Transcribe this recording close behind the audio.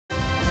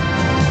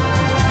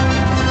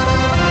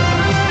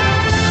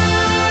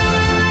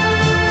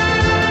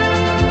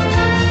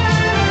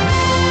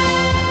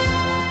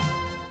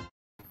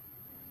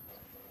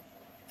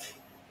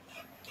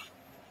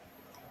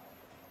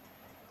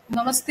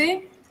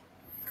Namaste.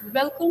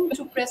 Welcome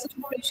to Press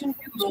Information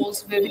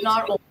Bureau's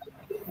webinar on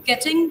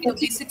Getting the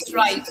Basics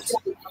Right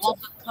about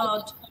the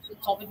third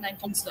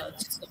COVID-19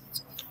 surge.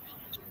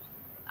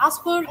 As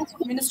per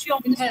Ministry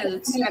of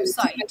Health's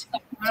website,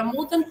 there are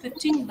more than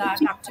 15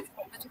 lakh active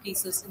COVID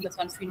cases in the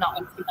country now.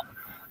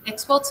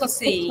 Experts are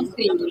saying that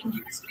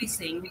India is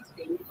facing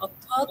a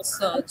third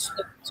surge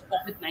of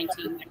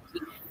COVID-19.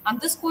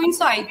 And this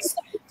coincides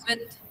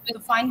with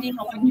the finding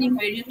of a new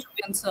variant of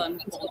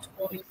concern called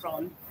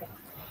Omicron.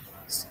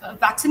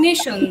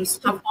 Vaccinations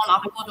have gone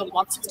upward of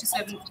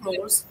 167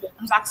 crores,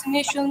 and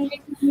vaccination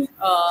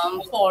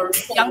for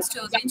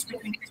youngsters aged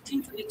between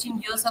 15 to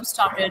 18 years have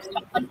started,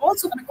 and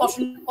also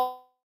precaution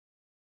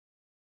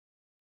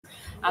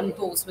and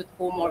those with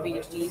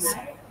comorbidities.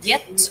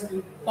 Yet,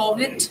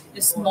 COVID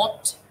is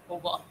not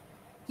over.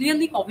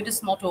 Clearly, COVID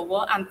is not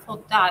over, and for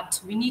that,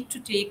 we need to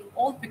take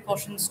all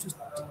precautions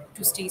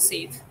to stay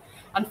safe.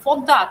 And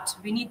for that,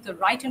 we need the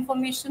right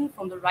information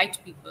from the right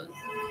people.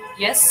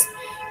 Yes,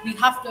 we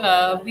have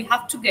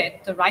to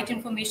get the right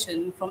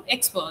information from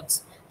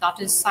experts, that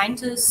is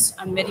scientists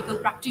and medical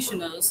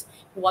practitioners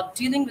who are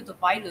dealing with the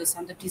virus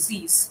and the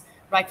disease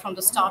right from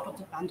the start of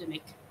the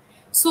pandemic.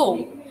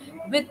 So,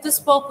 with this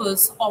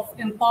purpose of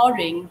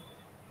empowering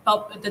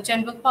the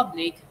general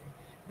public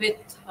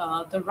with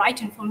the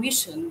right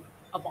information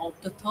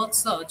about the third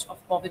surge of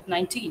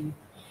COVID-19,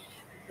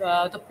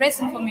 the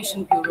Press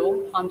Information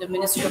Bureau under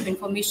Ministry of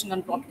Information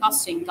and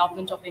Broadcasting,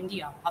 Government of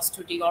India, has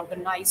today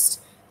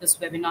organized this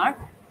webinar.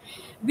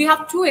 We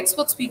have two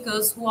expert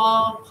speakers who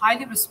are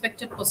highly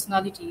respected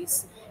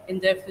personalities in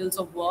their fields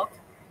of work.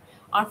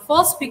 Our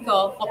first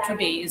speaker for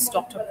today is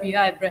Dr.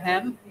 Priya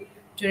Abraham,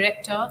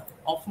 Director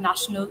of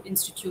National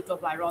Institute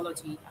of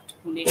Virology at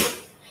Pune.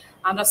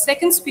 And our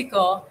second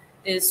speaker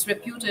is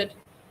reputed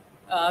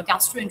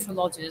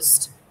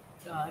gastroenterologist,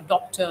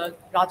 Dr.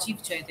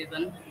 Rajiv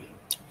Jaydevan.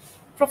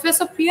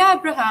 Professor Priya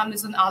Abraham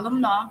is an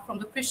alumna from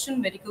the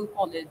Christian Medical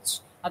College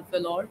at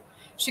Vellore.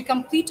 She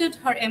completed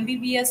her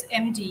MBBS,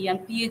 MD, and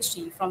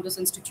PhD from this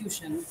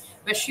institution,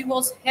 where she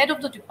was head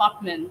of the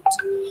department,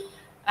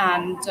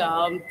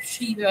 and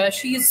she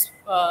is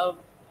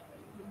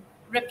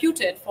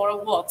reputed for her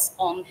works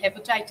on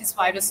hepatitis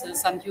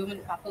viruses and human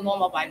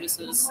papilloma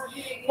viruses.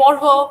 For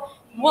her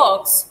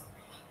works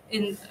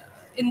in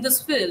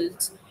this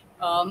field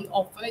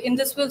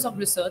of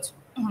research,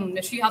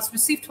 she has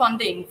received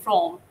funding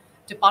from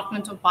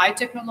Department of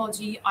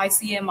Biotechnology,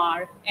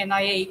 ICMR,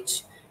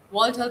 NIH,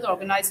 World Health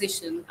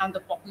Organization, and the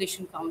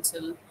Population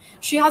Council.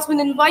 She has been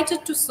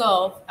invited to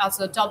serve as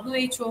a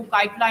WHO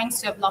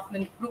Guidelines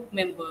Development Group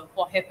member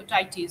for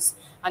hepatitis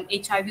and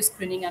HIV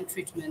screening and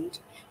treatment.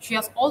 She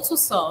has also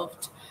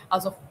served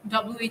as a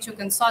WHO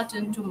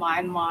consultant to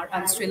Myanmar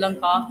and Sri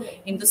Lanka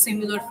in the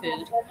similar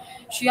field.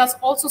 She has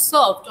also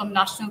served on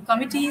national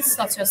committees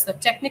such as the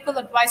Technical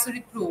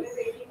Advisory Group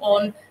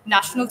on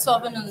National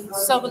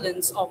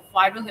Surveillance of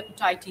Viral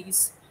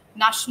Hepatitis,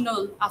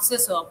 National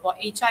Assessor for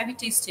HIV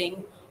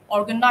Testing,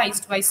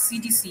 organized by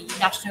CDC,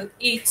 National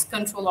AIDS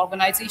Control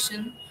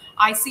Organization,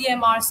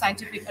 ICMR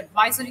Scientific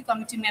Advisory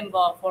Committee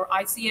member for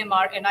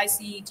ICMR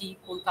NICET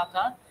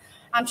Kolkata,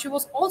 and she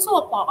was also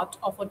a part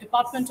of a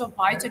Department of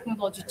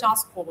Biotechnology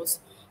task force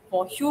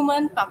for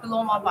human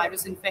papilloma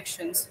virus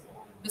infections.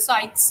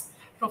 Besides,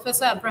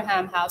 Professor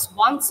Abraham has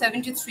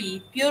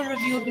 173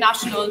 peer-reviewed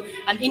national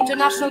and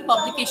international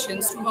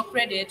publications to her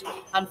credit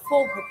and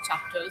 4 book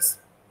chapters.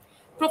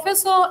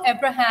 Professor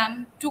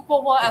Abraham took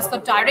over as the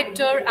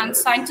Director and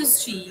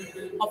Scientist-Chief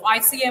of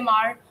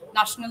ICMR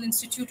National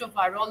Institute of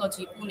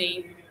Virology,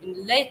 Pune,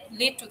 in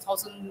late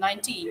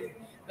 2019,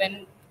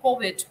 when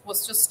COVID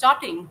was just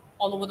starting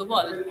all over the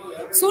world.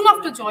 Soon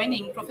after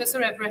joining,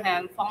 Professor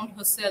Abraham found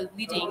herself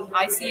leading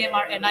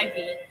ICMR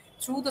NIV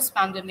through this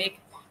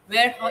pandemic,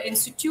 where her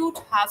institute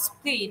has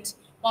played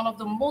one of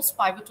the most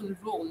pivotal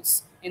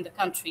roles in the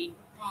country.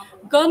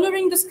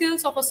 Garnering the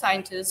skills of a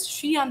scientist,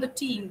 she and the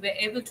team were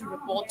able to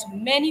report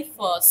many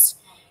firsts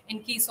in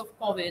case of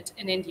COVID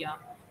in India.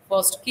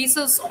 First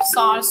cases of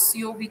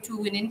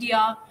SARS-CoV-2 in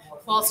India,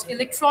 first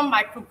electron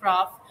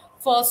micrograph,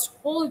 first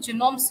whole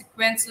genome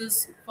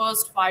sequences,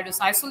 first virus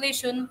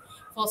isolation,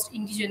 first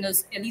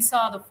indigenous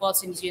ELISA, the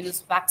first indigenous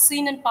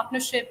vaccine in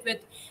partnership with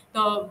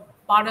the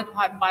Bharat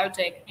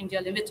Biotech India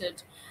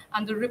Limited,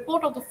 and the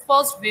report of the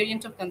first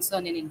variant of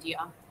concern in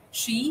India.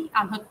 She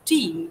and her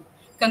team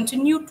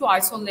continued to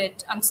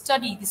isolate and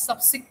study the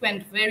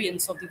subsequent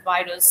variants of the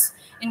virus,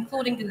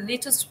 including the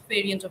latest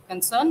variant of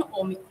concern,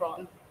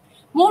 Omicron.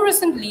 More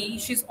recently,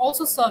 she's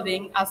also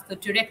serving as the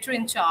director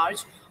in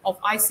charge of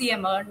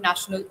ICMR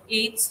National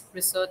AIDS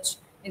Research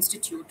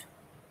Institute.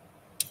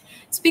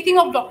 Speaking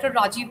of Dr.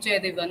 Rajiv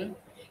Jaydevan,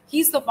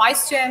 he's the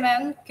Vice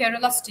Chairman,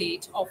 Kerala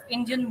State of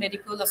Indian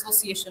Medical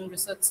Association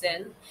Research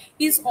Cell.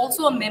 He's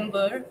also a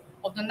member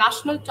of the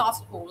National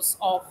Task Force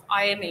of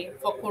IMA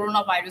for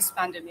coronavirus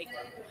pandemic.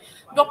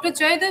 Dr.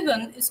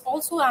 Jaydevan is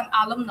also an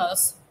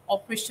alumnus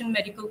of Christian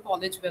Medical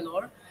College,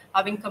 Vellore,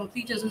 having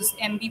completed his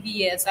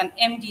MBBS and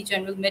MD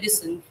General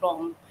Medicine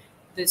from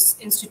this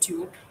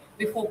institute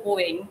before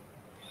going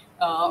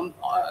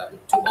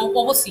to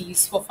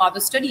overseas for further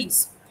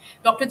studies.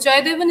 Dr.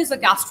 Jayadevan is a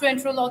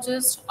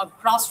gastroenterologist, a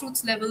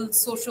grassroots level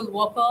social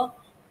worker,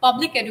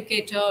 public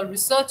educator,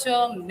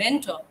 researcher,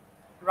 mentor,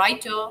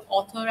 writer,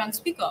 author, and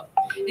speaker.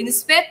 In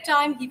his spare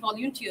time, he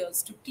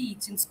volunteers to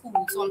teach in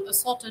schools on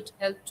assorted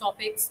health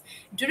topics,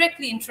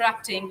 directly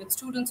interacting with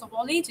students of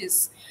all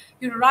ages.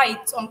 He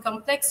writes on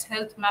complex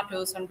health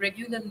matters and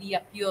regularly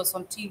appears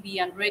on TV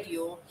and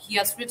radio. He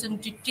has written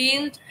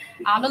detailed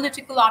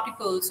analytical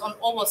articles on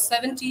over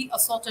 70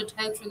 assorted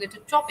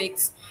health-related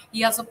topics.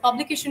 He has a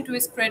publication to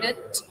his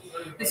credit.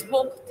 His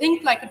book,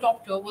 Think Like a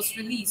Doctor, was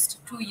released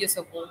 2 years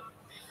ago.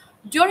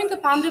 During the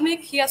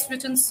pandemic, he has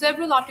written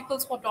several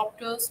articles for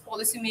doctors,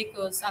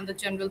 policymakers, and the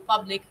general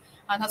public,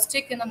 and has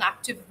taken an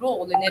active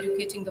role in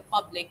educating the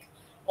public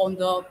on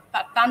the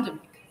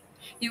pandemic.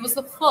 He was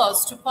the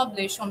first to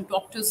publish on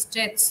doctors'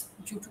 deaths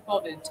due to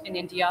COVID in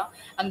India,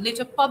 and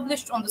later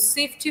published on the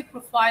safety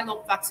profile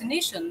of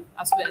vaccination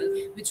as well,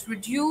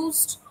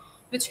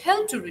 which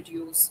helped to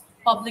reduce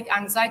public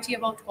anxiety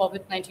about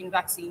COVID-19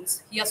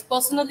 vaccines. He has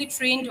personally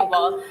trained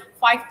over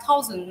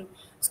 5,000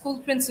 school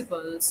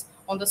principals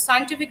on the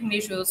scientific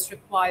measures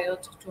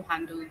required to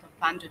handle the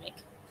pandemic.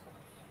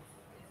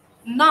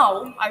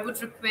 Now, I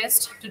would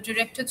request the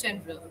Director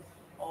General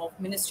of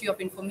Ministry of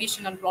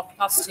Information and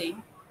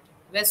Broadcasting,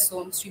 West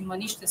Zone, Sri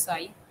Manish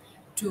Desai,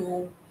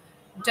 to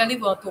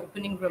deliver the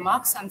opening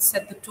remarks and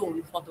set the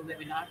tone for the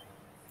webinar.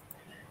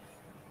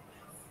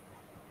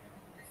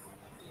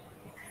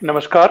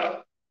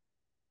 नमस्कार।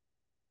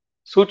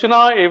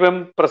 सूचना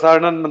एवं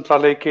प्रसारण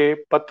मंत्रालय के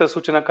पत्र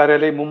सूचना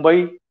कार्यालय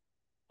मुंबई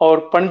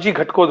और पणजी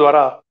घटकों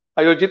द्वारा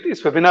आयोजित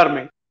इस वेबिनार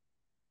में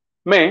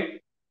मैं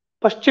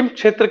पश्चिम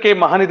क्षेत्र के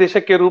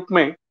महानिदेशक के रूप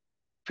में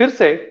फिर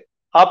से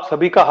आप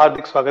सभी का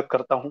हार्दिक स्वागत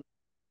करता हूं।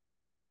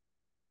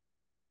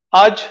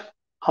 आज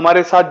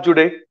हमारे साथ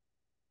जुड़े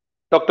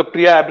doctor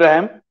Priya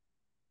Abraham,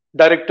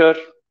 director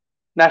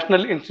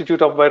national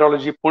institute of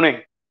virology Pune,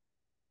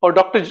 और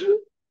डॉक्टर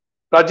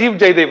राजीव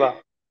जयदेवा,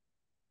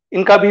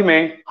 इनका भी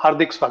मैं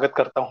हार्दिक स्वागत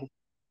करता हूं।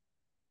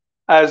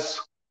 As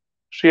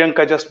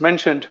Shriyanka just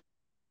mentioned,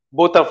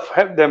 both of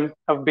them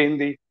have been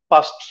the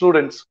past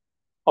students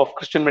of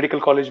Christian Medical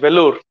College,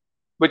 Vellore,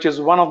 which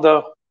is one of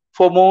the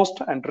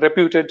foremost and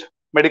reputed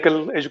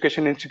medical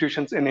education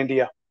institutions in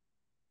India.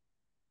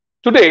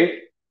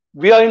 Today,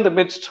 we are in the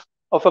midst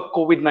of a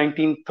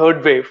COVID-19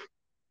 third wave,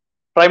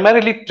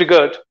 primarily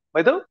triggered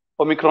by the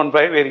Omicron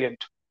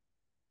variant.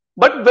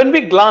 But when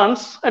we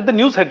glance at the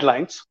news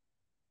headlines,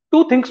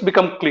 two things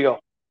become clear.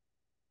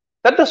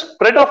 That the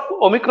spread of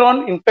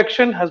Omicron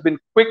infection has been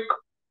quick,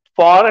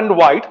 far and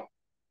wide,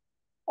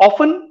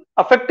 often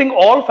affecting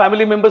all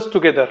family members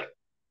together.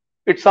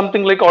 It's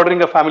something like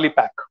ordering a family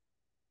pack.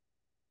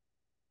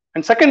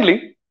 And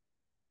secondly,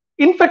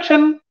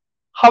 infection,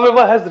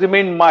 however, has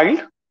remained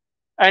mild,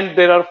 and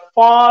there are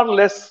far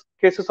less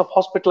cases of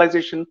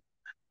hospitalization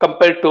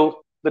compared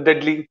to the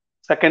deadly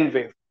second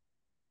wave.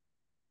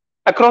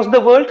 Across the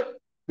world,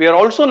 we are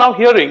also now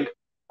hearing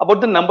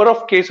about the number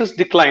of cases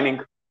declining,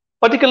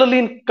 particularly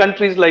in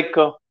countries like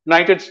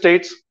United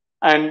States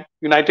and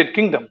United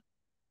Kingdom.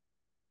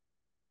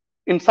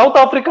 In South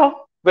Africa,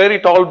 where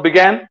it all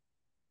began,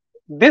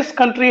 this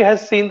country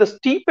has seen the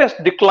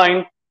steepest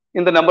decline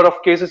in the number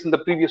of cases in the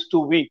previous 2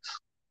 weeks.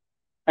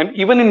 And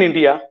even in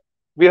India,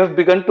 we have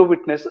begun to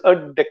witness a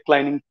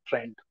declining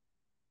trend.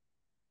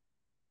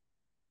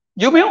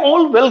 You may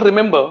all well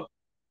remember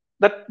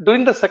that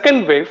during the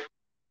second wave,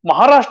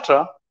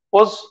 Maharashtra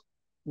was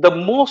the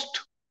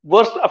most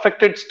worst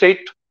affected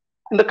state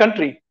in the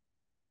country.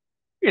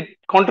 It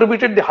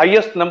contributed the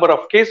highest number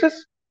of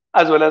cases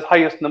as well as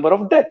highest number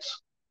of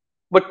deaths.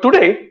 But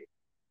today,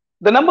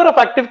 the number of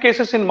active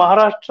cases in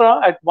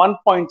Maharashtra at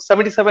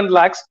 1.77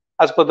 lakhs,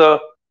 as per the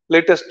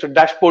latest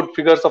dashboard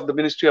figures of the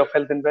Ministry of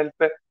Health and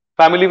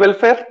Family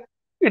Welfare,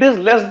 it is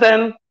less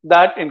than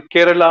that in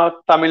Kerala,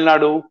 Tamil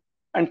Nadu,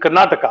 and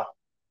Karnataka.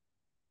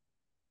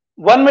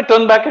 One may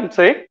turn back and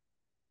say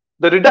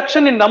the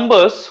reduction in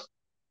numbers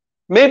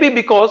may be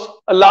because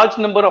a large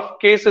number of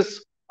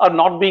cases are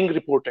not being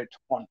reported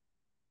on.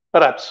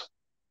 Perhaps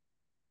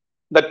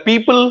that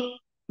people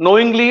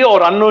knowingly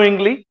or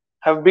unknowingly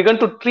have begun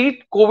to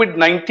treat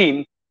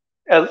COVID-19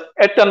 as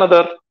yet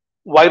another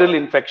viral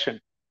infection.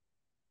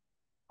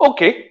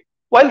 Okay,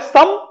 while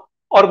some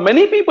or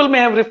many people may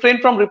have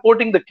refrained from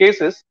reporting the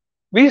cases,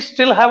 we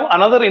still have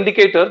another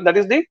indicator, that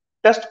is the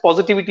test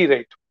positivity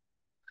rate,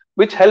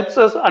 which helps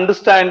us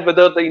understand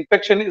whether the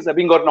infection is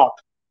ebbing or not.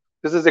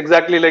 This is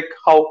exactly like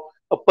how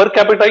a per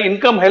capita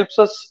income helps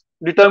us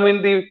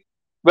determine the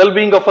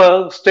well-being of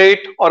a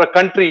state or a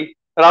country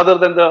rather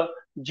than the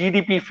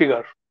GDP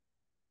figure.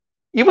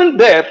 Even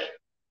there,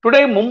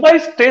 today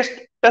Mumbai's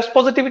test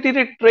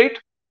positivity rate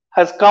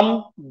has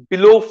come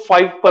below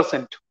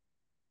 5%.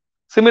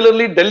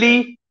 Similarly,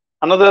 Delhi,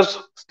 another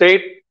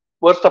state,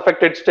 worst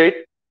affected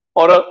state,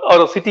 or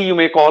a city you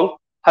may call,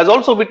 has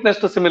also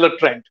witnessed a similar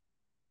trend.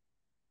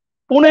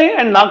 Pune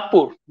and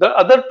Nagpur, the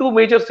other two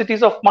major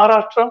cities of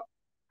Maharashtra,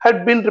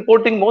 had been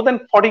reporting more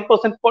than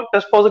 40%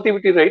 test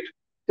positivity rate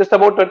just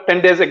about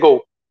 10 days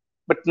ago.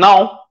 But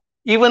now,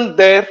 even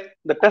there,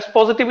 the test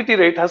positivity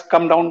rate has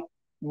come down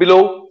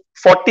below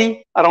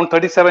 40, around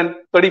 37,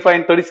 35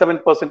 and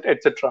 37%,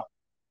 etc.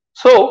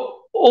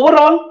 So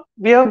overall,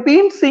 we have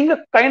been seeing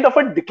a kind of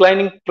a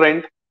declining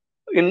trend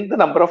in the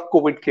number of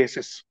COVID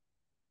cases.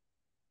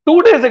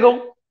 2 days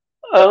ago,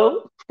 a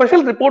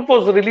special report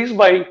was released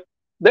by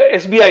the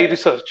SBI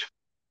research.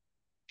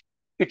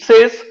 It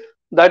says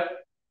that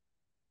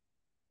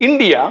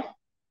India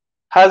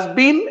has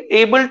been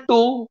able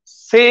to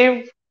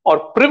save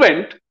or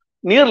prevent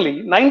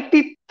nearly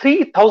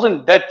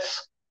 93,000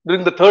 deaths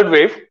during the third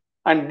wave,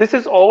 and this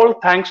is all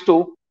thanks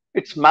to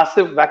its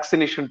massive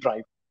vaccination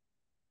drive.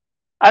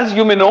 As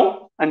you may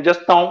know, and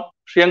just now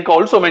Shriyanka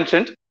also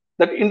mentioned,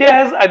 that India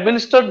has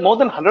administered more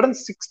than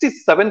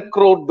 167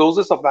 crore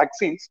doses of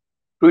vaccines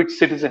to its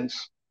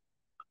citizens.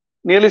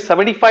 Nearly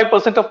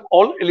 75% of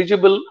all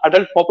eligible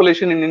adult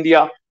population in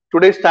India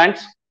today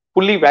stands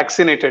fully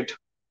vaccinated.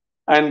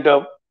 And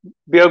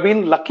we have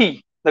been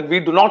lucky that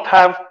we do not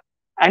have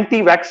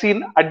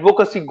anti-vaccine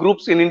advocacy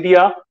groups in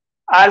India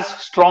as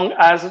strong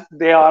as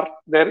they are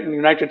there in the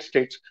United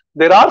States.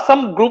 There are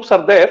some groups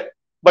are there,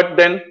 but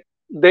then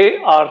they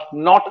are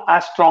not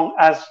as strong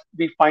as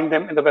we find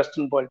them in the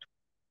Western world.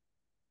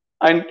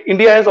 And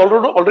India has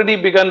already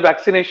begun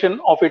vaccination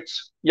of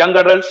its young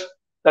adults,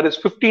 that is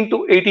 15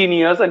 to 18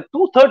 years, and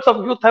 2/3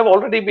 of youth have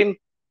already been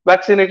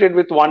vaccinated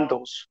with one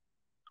dose.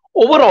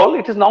 Overall,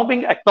 it is now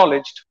being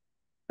acknowledged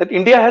that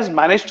India has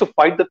managed to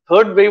fight the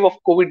third wave of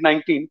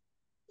COVID-19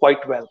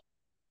 quite well.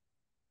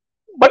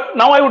 But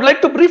now I would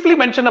like to briefly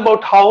mention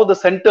about how the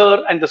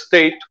center and the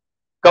state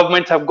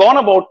governments have gone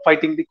about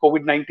fighting the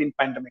COVID-19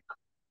 pandemic.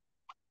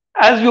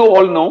 As you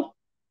all know,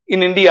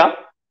 in India,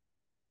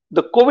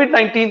 the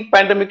COVID-19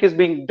 pandemic is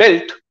being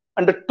dealt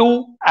under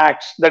two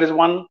acts. That is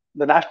one,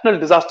 the National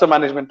Disaster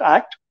Management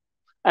Act,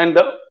 and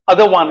the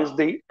other one is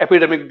the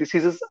Epidemic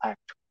Diseases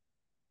Act.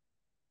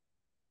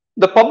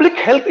 The public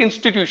health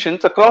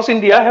institutions across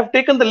India have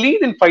taken the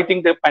lead in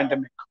fighting the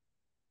pandemic.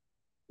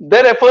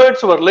 Their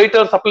efforts were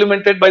later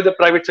supplemented by the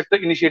private sector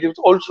initiatives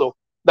also.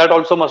 That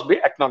also must be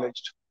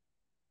acknowledged.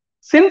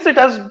 Since it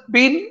has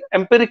been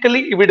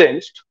empirically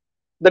evidenced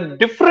that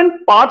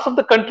different parts of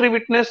the country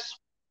witness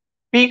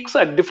peaks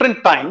at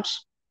different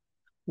times,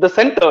 the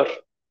center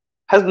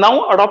has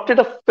now adopted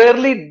a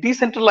fairly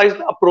decentralized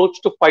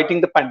approach to fighting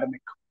the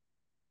pandemic.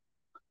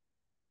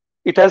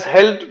 It has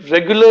held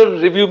regular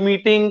review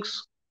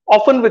meetings,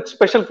 often with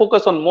special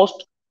focus on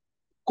most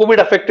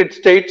COVID-affected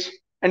states,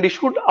 and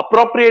issued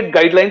appropriate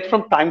guidelines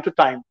from time to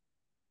time.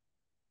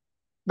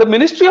 The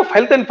Ministry of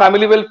Health and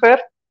Family Welfare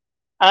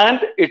and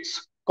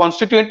its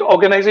constituent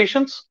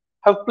organizations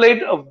have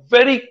played a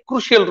very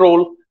crucial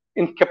role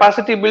in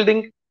capacity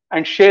building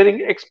and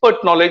sharing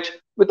expert knowledge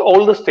with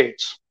all the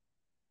states.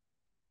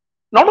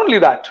 Not only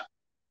that,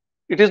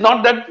 it is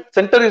not that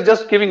center is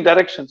just giving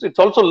directions, it's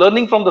also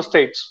learning from the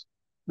states.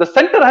 The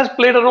center has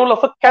played a role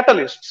of a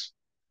catalyst,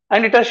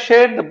 and it has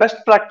shared the best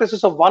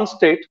practices of one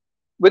state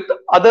with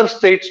other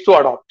states to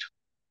adopt.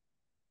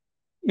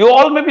 You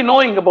all may be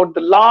knowing about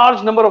the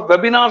large number of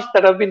webinars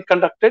that have been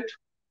conducted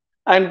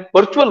and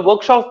virtual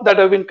workshops that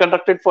have been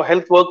conducted for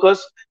health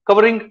workers,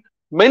 covering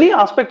many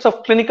aspects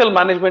of clinical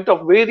management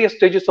of various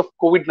stages of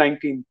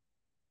COVID-19.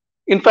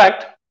 In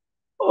fact,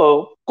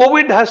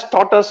 COVID has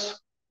taught us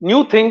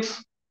new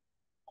things,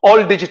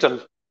 all digital.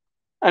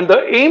 And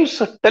the AIMS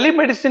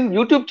telemedicine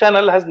YouTube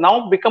channel has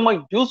now become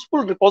a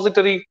useful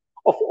repository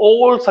of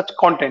all such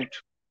content.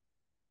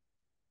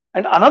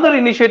 And another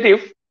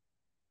initiative,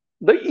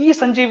 the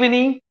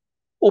eSanjeevani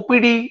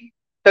OPD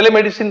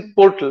telemedicine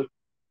portal,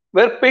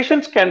 where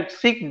patients can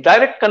seek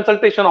direct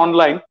consultation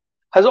online,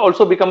 has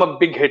also become a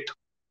big hit.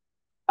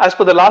 As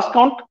per the last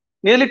count,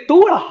 nearly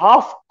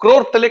 2.5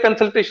 crore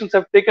teleconsultations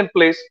have taken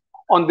place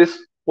on this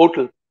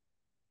portal.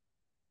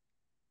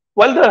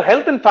 While the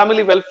Health and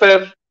Family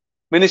Welfare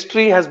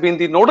Ministry has been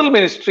the nodal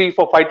ministry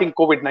for fighting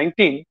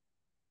COVID-19,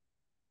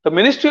 the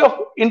Ministry of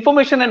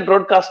Information and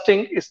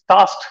Broadcasting is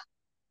tasked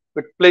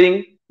with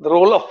playing the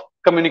role of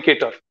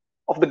communicator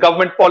of the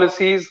government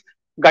policies,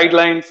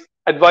 guidelines,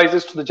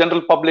 advices to the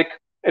general public,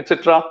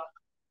 etc.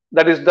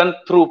 That is done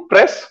through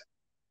press.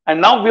 And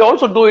now we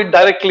also do it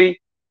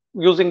directly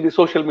using the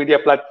social media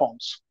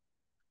platforms.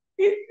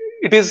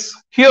 It is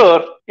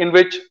here in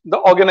which the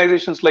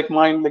organizations like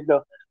mine, like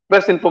the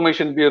Press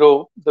Information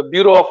Bureau, the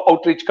Bureau of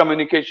Outreach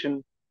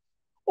Communication,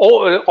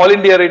 All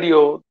India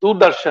Radio,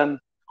 Doordarshan,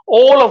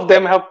 all of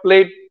them have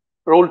played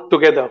role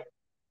together.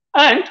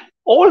 And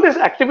all these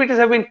activities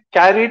have been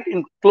carried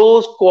in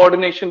close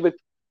coordination with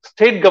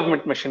state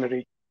government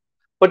machinery,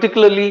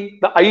 particularly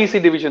the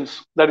IEC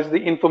divisions, that is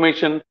the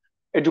Information,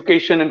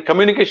 Education and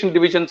Communication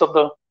divisions of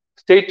the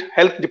state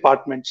health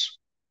departments.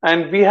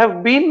 And we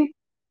have been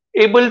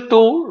able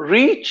to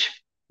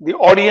reach the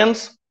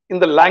audience in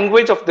the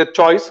language of their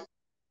choice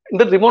in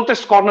the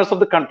remotest corners of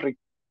the country.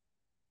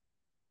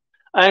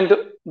 And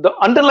the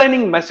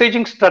underlying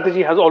messaging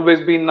strategy has always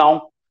been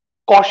now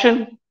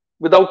caution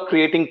without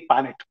creating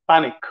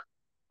panic.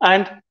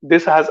 And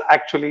this has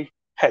actually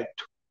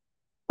helped.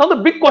 Now the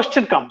big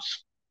question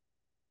comes,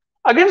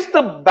 Against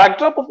the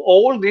backdrop of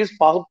all these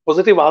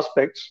positive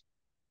aspects,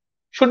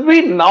 should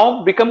we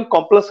now become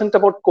complacent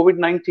about COVID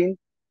 19?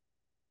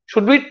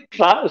 Should we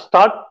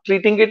start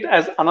treating it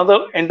as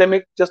another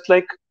endemic, just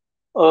like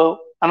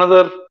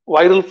another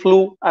viral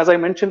flu, as I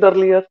mentioned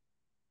earlier?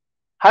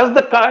 Has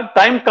the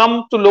time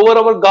come to lower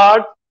our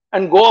guard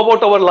and go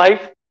about our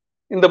life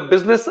in the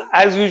business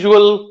as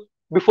usual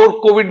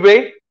before COVID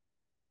way?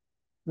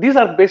 These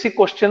are basic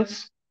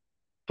questions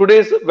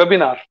today's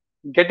webinar,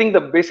 Getting the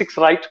Basics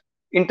Right,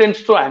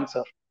 intends to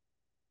answer.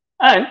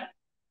 And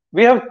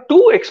we have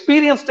two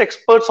experienced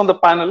experts on the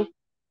panel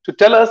to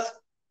tell us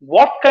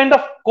what kind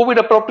of COVID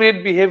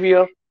appropriate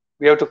behavior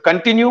we have to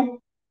continue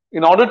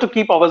in order to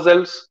keep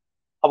ourselves,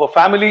 our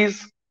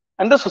families,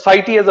 and the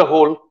society as a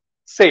whole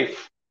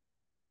safe.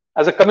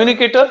 As a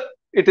communicator,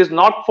 it is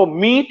not for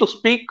me to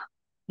speak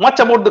much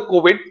about the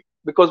COVID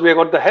because we have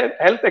got the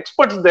health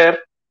experts there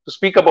to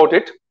speak about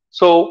it.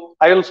 So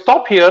I will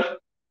stop here.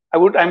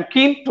 I'm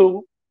keen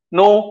to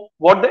know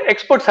what the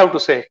experts have to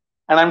say.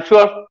 And I'm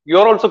sure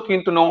you're also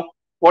keen to know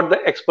what the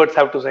experts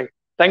have to say.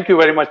 Thank you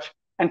very much.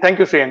 And thank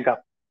you, Priyanka.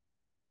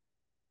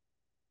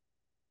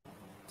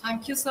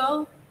 Thank you,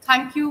 sir.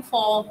 Thank you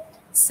for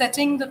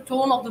setting the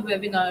tone of the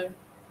webinar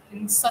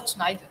in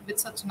with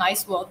such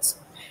nice words,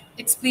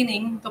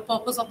 explaining the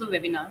purpose of the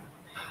webinar.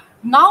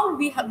 Now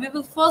we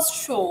will first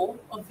show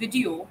a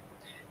video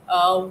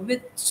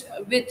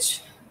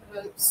which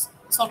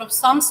sort of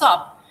sums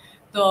up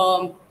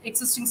the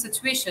existing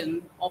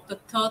situation of the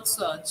third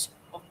surge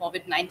of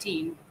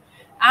COVID-19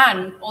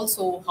 and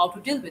also how to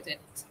deal with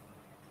it.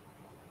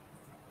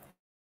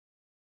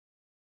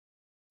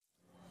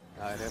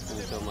 अरे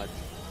पूछो मत।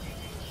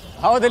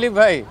 आओ दिलीप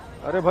भाई।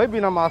 अरे भाई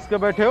बिना mask के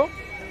बैठे हो?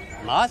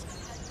 मास्क?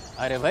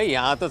 अरे भाई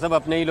यहाँ तो सब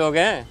अपने ही लोग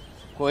हैं,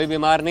 कोई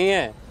बीमार नहीं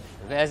है।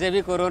 वैसे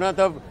भी कोरोना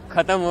तो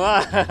खत्म हुआ।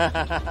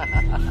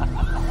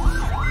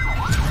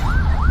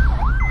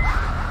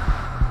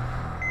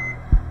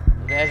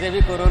 वैसे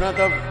भी कोरोना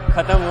तो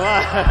खत्म हुआ।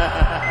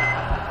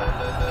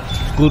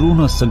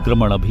 कोरोना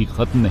संक्रमण अभी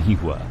खत्म नहीं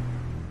हुआ।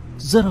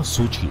 जरा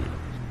सोचिए,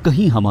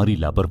 कहीं हमारी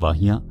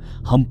लापरवाहियां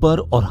हम पर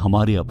और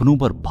हमारे अपनों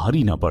पर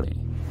भारी ना पड़ें।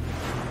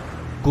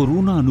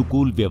 कोरोना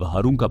अनुकूल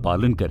व्यवहारों का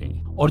पालन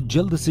करें और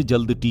जल्द से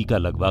जल्द टीका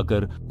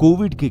लगवाकर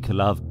कोविड के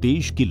खिलाफ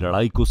देश की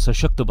लड़ाई को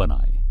सशक्त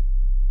बनाएं।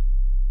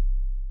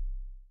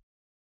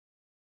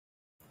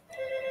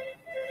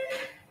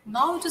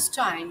 Now it is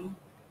time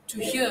to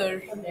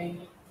hear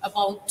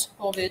about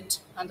COVID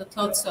and the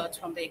third surge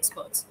from the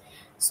experts.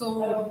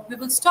 So we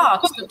will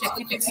start the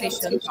technical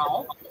session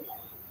now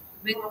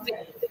with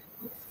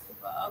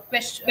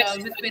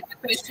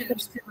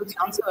questions to be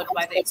answered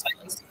by the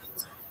experts.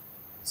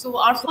 So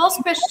our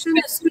first question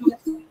is to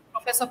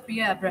Professor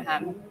Priya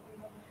Abraham.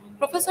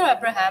 Professor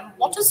Abraham,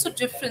 what is the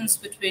difference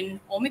between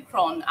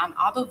Omicron and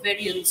other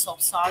variants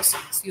of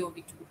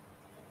SARS-CoV-2?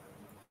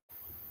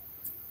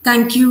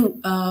 Thank you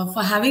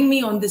for having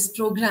me on this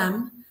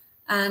program.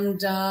 And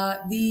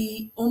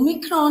the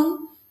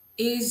Omicron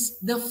is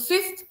the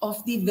fifth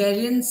of the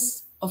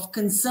variants of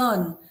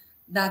concern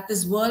that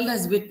this world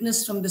has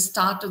witnessed from the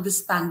start of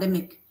this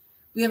pandemic.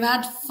 We have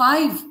had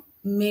 5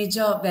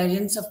 major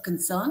variants of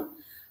concern,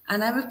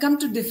 and I will come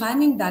to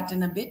defining that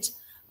in a bit.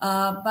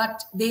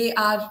 But they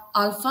are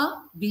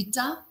Alpha,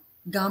 Beta,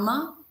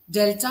 Gamma,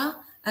 Delta,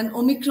 and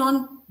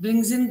Omicron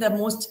brings in the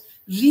most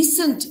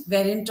recent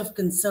variant of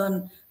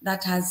concern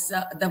that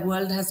the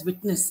world has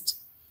witnessed.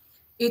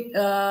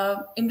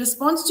 In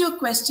response to your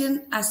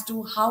question as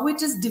to how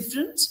it is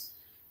different,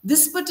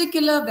 this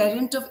particular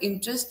variant of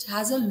interest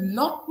has a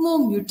lot more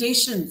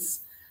mutations,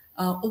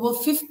 over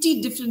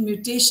 50 different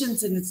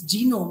mutations in its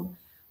genome,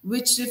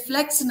 which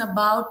reflects in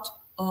about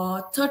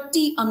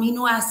 30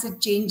 amino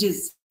acid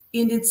changes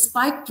in its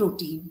spike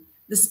protein.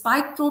 The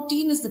spike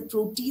protein is the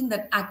protein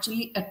that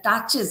actually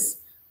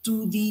attaches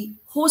to the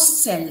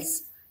host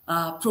cell's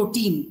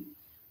protein.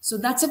 So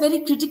that's a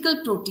very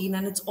critical protein,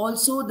 and it's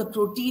also the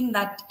protein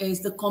that is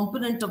the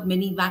component of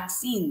many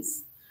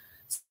vaccines.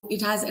 So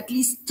it has at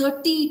least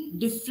 30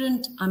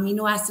 different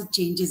amino acid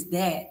changes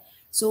there.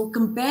 So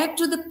compared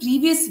to the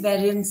previous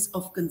variants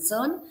of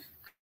concern,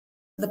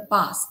 the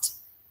past,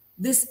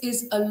 this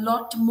is a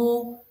lot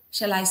more,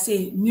 shall I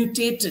say,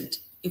 mutated,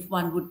 if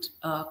one would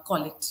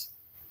call it.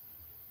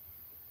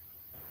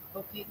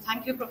 Okay,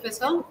 thank you,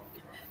 Professor.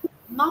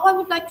 Now I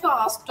would like to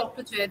ask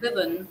Dr.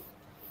 Jayadevan,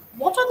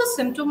 what are the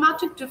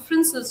symptomatic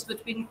differences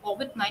between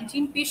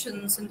COVID-19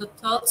 patients in the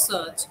third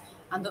surge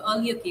and the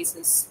earlier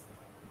cases?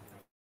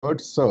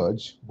 Third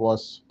surge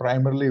was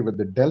primarily with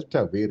the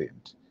Delta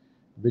variant,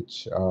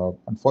 which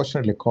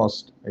unfortunately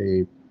caused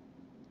a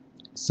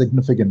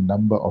significant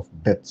number of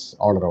deaths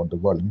all around the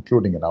world,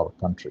 including in our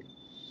country.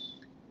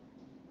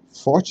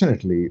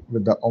 Fortunately,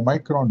 with the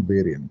Omicron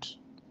variant,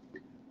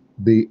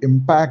 the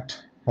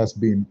impact has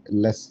been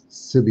less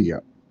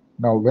severe.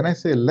 Now, when I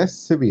say less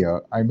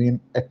severe, I mean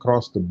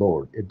across the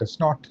board. It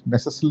does not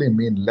necessarily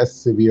mean less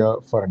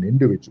severe for an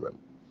individual.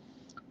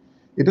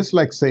 It is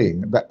like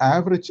saying the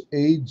average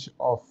age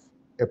of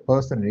a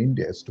person in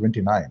India is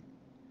 29.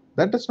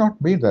 That does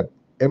not mean that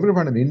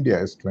everyone in India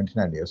is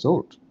 29 years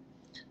old.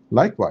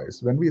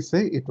 Likewise, when we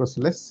say it was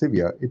less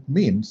severe, it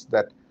means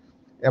that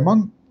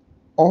among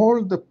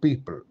all the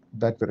people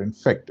that were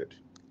infected,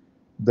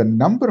 the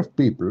number of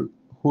people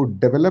who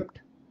developed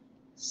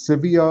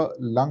severe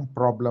lung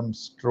problems,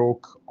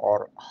 stroke,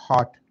 or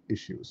heart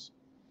issues,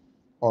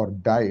 or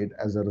died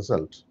as a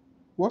result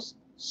was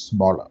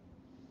smaller.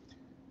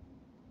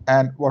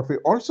 And what we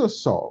also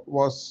saw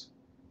was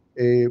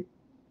a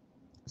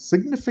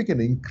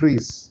significant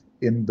increase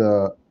in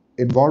the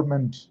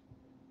involvement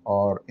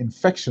or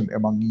infection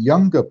among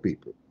younger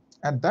people.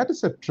 And that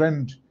is a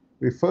trend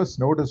we first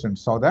noticed in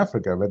South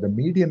Africa, where the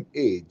median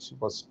age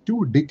was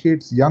 2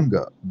 decades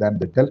younger than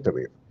the Delta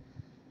wave.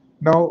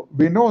 Now,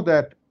 we know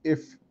that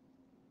if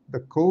the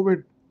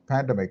COVID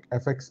pandemic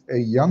affects a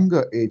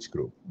younger age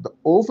group, the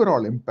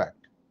overall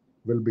impact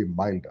will be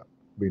milder.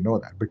 We know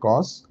that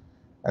because,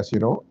 as you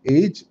know,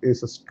 age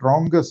is the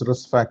strongest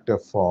risk factor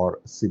for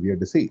severe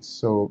disease.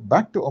 So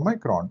back to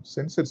Omicron,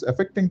 since it's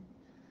affecting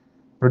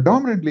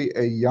predominantly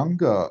a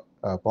younger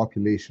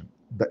population,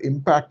 the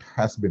impact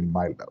has been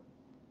milder.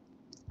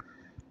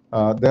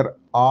 There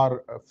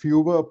are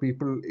fewer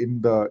people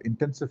in the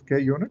intensive care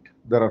unit.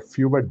 There are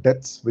fewer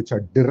deaths which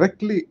are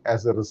directly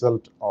as a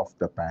result of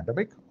the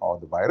pandemic or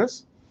the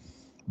virus.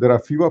 There are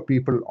fewer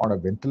people on a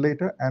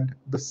ventilator, and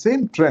the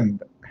same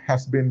trend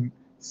has been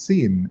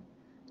seen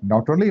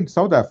not only in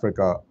South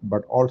Africa,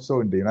 but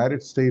also in the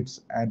United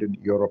States and in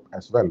Europe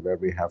as well, where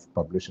we have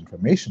published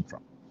information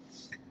from.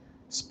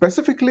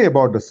 Specifically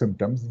about the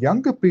symptoms,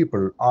 younger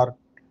people are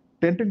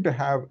tending to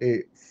have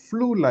a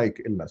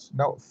flu-like illness.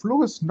 Now,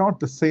 flu is not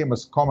the same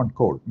as common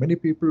cold. Many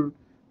people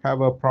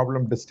have a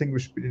problem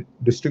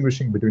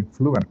distinguishing between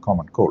flu and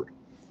common cold.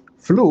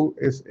 Flu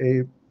is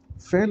a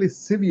fairly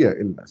severe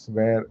illness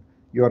where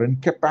you're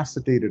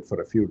incapacitated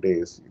for a few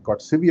days. You've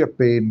got severe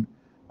pain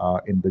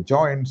in the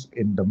joints,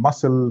 in the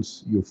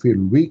muscles, you feel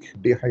weak,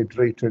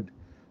 dehydrated,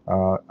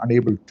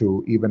 unable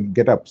to even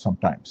get up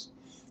sometimes.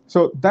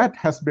 So that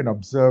has been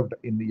observed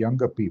in the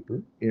younger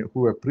people who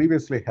were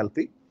previously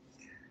healthy.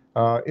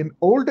 In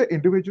older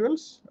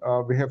individuals,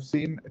 we have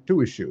seen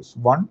 2 issues.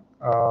 One,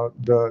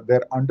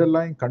 their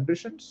underlying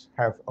conditions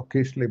have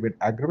occasionally been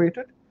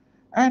aggravated.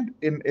 And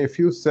in a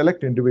few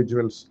select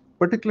individuals,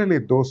 particularly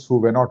those who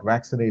were not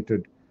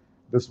vaccinated,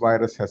 this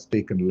virus has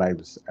taken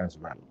lives as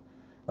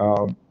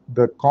well.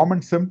 The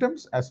common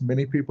symptoms, as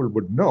many people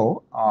would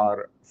know,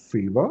 are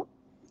fever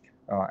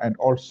and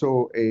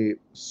also a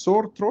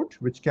sore throat,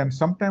 which can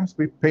sometimes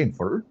be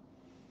painful,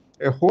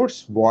 a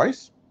hoarse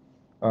voice,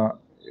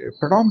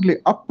 predominantly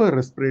upper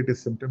respiratory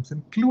symptoms,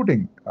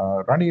 including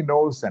runny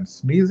nose and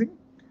sneezing.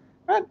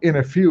 And in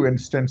a few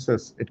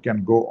instances, it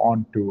can go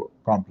on to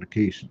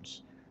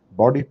complications.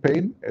 Body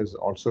pain has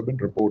also been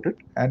reported.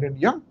 And in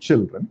young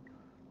children,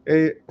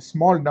 a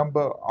small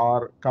number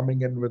are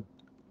coming in with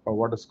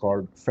what is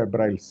called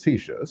febrile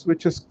seizures,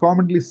 which is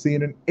commonly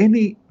seen in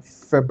any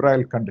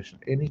febrile condition.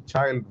 Any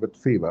child with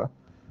fever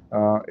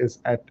is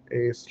at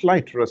a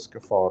slight risk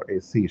for a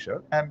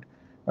seizure. And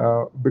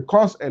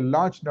because a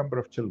large number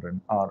of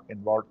children are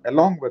involved,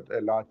 along with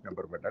a large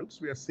number of adults,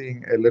 we are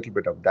seeing a little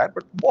bit of that.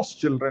 But most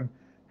children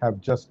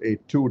have just a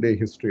 2-day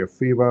history of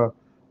fever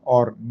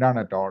or none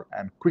at all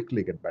and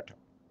quickly get better.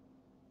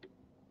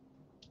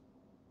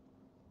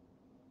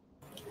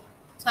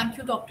 Thank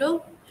you, Doctor.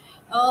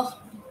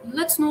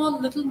 Let's know a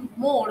little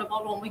more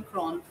about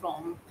Omicron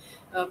from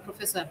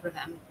Professor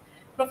Abraham.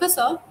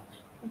 Professor,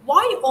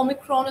 why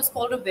Omicron is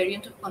called a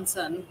variant of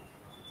concern?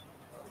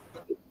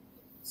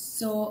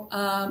 So,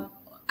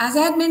 as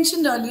I had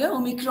mentioned earlier,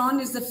 Omicron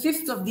is the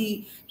 5th of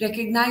the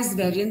recognized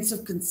variants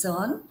of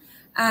concern.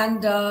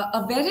 And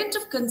a variant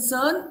of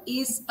concern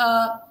is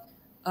a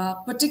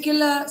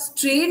particular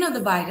strain of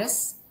the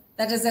virus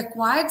that has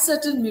acquired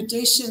certain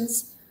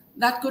mutations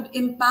that could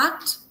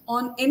impact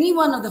on any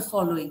one of the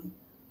following.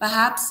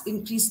 Perhaps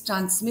increased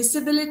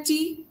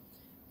transmissibility,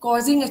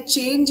 causing a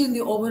change in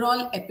the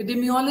overall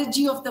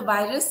epidemiology of the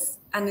virus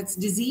and its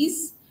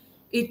disease.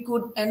 It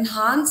could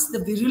enhance the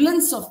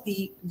virulence of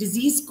the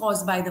disease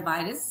caused by the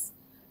virus,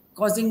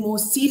 causing more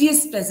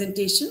serious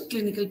presentation,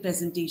 clinical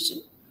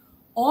presentation.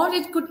 Or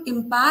it could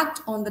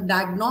impact on the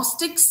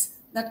diagnostics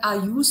that are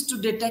used to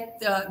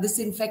detect this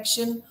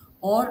infection,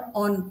 or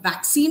on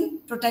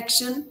vaccine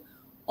protection,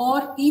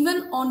 or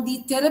even on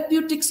the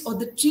therapeutics or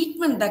the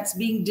treatment that's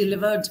being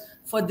delivered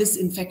for this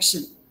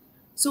infection.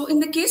 So in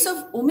the case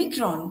of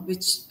Omicron,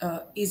 which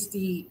is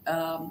the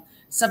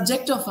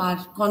subject of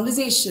our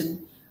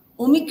conversation,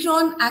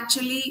 Omicron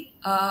actually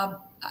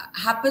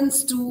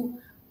happens to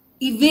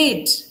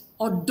evade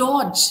or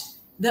dodge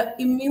the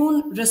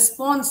immune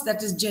response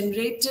that is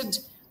generated,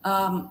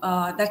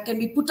 that can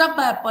be put up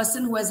by a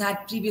person who has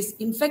had previous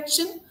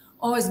infection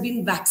or has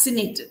been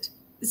vaccinated.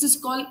 This is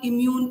called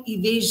immune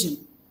evasion.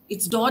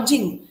 It's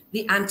dodging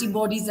the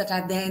antibodies that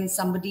are there in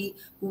somebody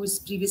who is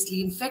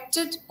previously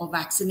infected or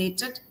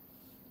vaccinated.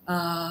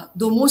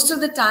 Though most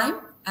of the time,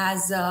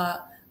 as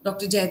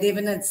Dr.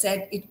 Jayadevan had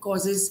said, it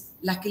causes,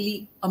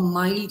 luckily, a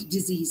mild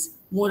disease,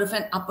 more of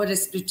an upper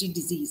respiratory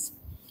disease.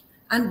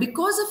 And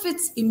because of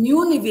its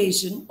immune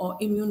evasion or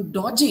immune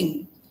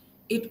dodging,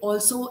 it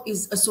also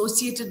is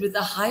associated with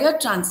a higher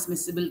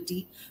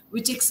transmissibility,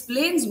 which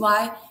explains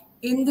why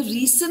in the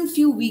recent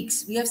few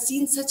weeks we have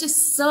seen such a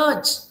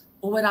surge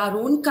over in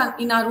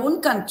our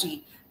own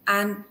country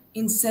and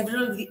in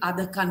several of the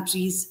other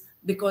countries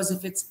because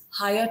of its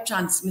higher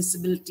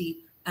transmissibility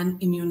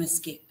and immune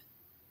escape.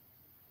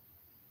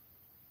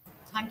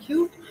 Thank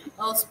you.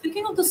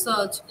 Speaking of the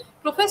surge,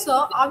 Professor,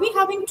 are we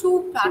having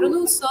two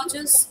parallel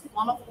surges,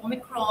 one of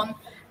Omicron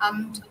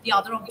and the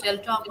other of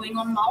Delta going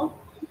on now?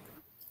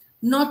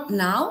 Not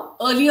now.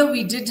 Earlier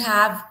we did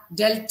have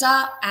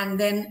Delta and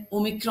then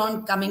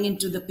Omicron coming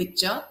into the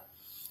picture.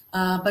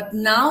 But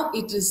now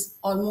it is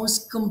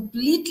almost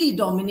completely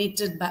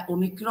dominated by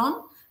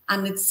Omicron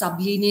and its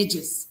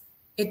sublineages.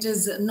 It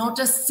is not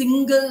a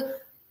single,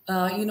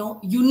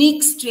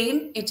 unique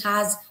strain. It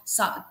has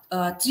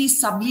 3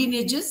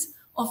 sublineages,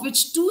 of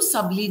which 2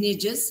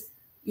 sublineages,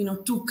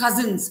 2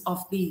 cousins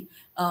of the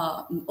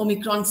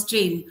Omicron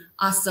strain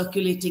are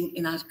circulating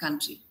in our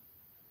country.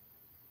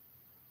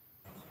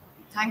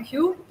 Thank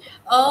you.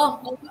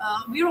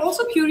 We are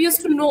also curious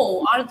to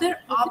know, are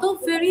there other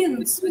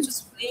variants which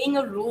is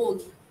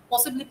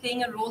possibly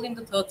playing a role in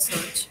the third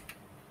surge?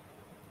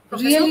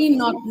 Professor? Really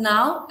not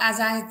now. As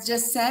I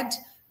just said,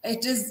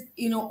 it is,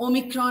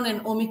 Omicron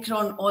and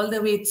Omicron all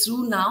the way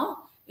through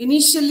now.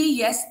 Initially,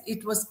 yes,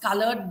 it was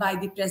colored by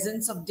the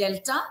presence of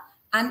Delta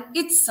and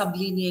its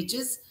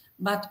sublineages,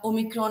 but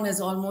Omicron has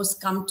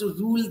almost come to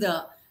rule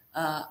the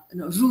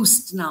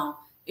roost now.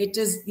 It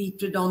is the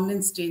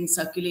predominant strain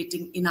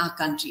circulating in our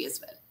country as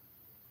well.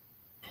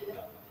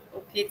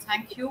 Okay,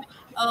 thank you.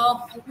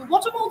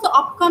 What about the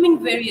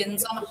upcoming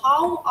variants and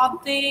how are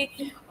they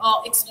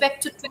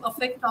expected to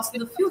affect us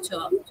in the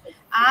future?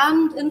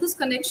 And in this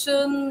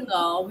connection,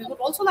 we would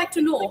also like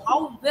to know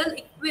how well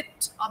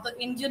equipped are the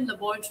Indian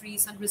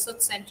laboratories and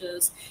research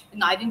centers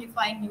in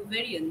identifying new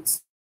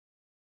variants?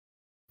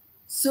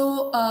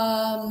 So,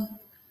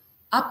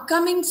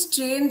 upcoming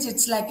strains,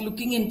 it's like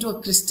looking into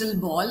a crystal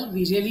ball.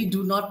 We really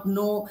do not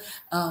know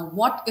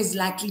what is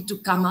likely to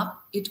come up.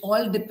 It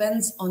all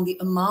depends on the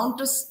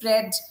amount of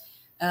spread.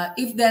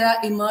 If there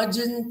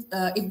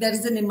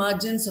is an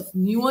emergence of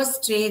newer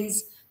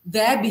strains,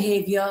 their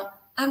behavior,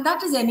 and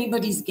that is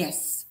anybody's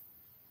guess.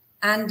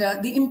 And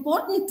the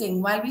important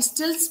thing, while we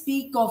still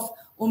speak of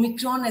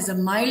Omicron as a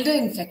milder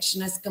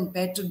infection as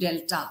compared to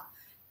Delta,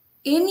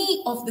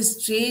 any of the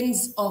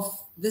strains of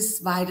this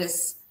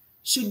virus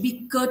should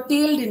be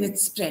curtailed in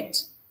its spread.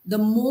 The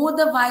more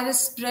the virus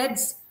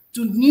spreads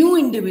to new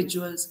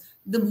individuals,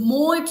 the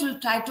more it will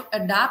try to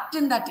adapt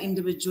in that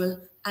individual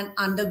and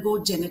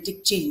undergo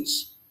genetic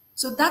change.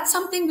 So that's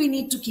something we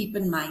need to keep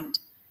in mind.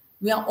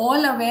 We are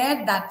all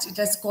aware that it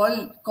has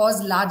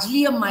caused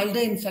largely a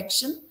milder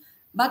infection,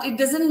 but it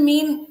doesn't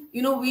mean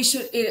we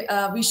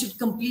should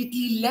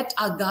completely let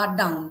our guard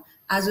down,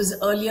 as was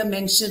earlier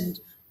mentioned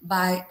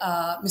by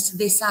Mr.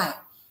 Desai,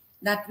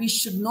 that we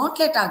should not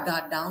let our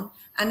guard down.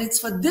 And it's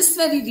for this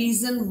very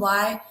reason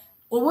why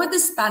over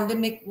this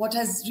pandemic, what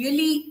has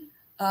really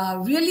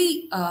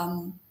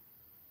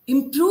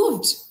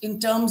improved in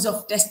terms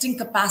of testing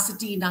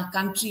capacity in our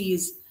country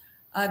is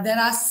there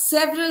are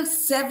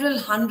several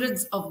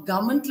hundreds of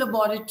government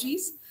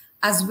laboratories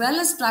as well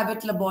as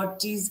private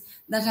laboratories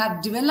that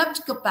have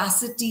developed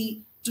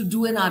capacity to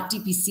do an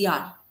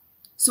RT-PCR.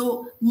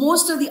 So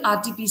most of the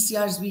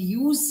RT-PCRs we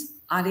use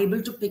are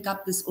able to pick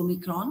up this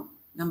Omicron,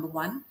 number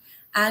one.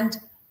 And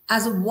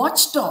as a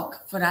watchdog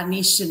for our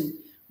nation,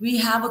 we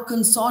have a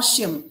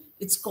consortium.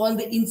 It's called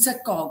the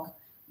INSACOG,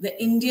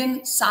 the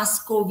Indian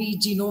SARS-CoV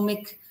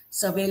Genomic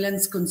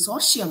Surveillance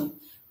Consortium,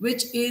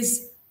 which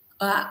is,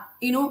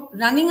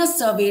 running a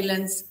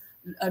surveillance,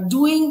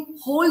 doing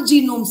whole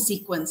genome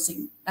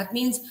sequencing. That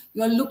means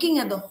you're looking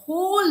at the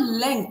whole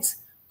length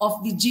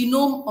of the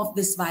genome of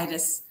this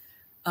virus,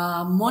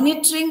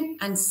 monitoring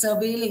and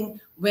surveilling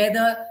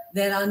whether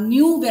there are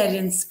new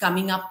variants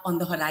coming up on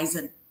the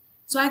horizon.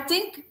 So I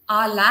think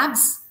our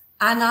labs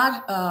and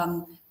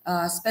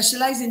our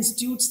specialized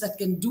institutes that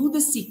can do the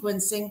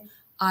sequencing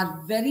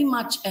are very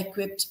much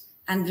equipped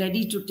and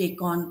ready to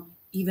take on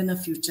even a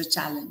future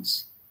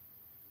challenge.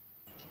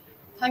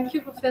 Thank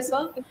you,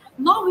 Professor.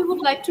 Now we would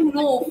like to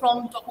know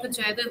from Dr.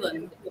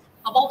 Jayadevan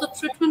about the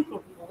treatment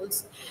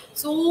protocols.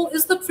 So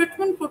is the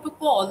treatment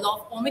protocol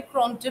of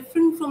Omicron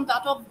different from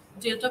that of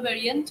Delta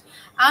variant?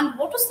 And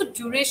what is the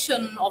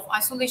duration of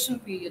isolation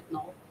period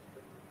now?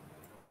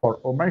 For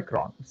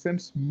Omicron,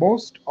 since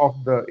most of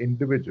the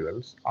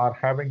individuals are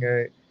having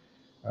a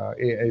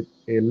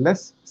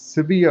less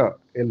severe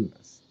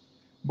illness,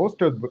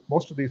 most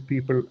of these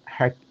people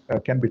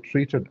can be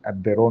treated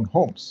at their own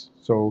homes.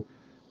 So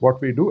what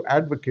we do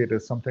advocate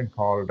is something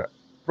called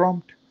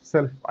prompt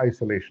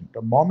self-isolation.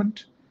 The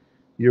moment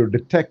you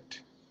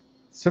detect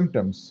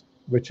symptoms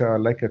which are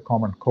like a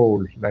common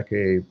cold, like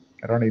a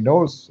runny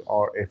nose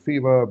or a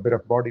fever, a bit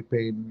of body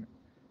pain,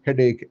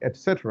 headache,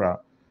 etc.,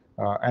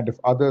 and if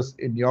others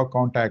in your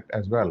contact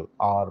as well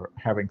are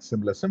having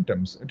similar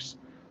symptoms, it's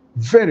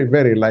very,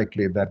 very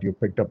likely that you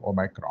picked up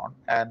Omicron.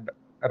 And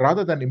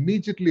rather than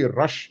immediately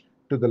rush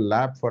to the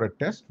lab for a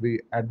test,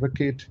 we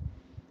advocate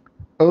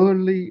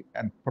early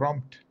and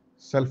prompt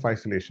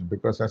self-isolation,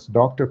 because as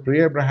Dr.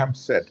 Priya Abraham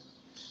said,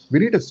 we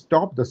need to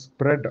stop the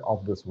spread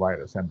of this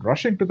virus, and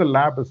rushing to the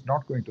lab is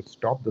not going to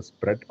stop the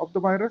spread of the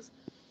virus.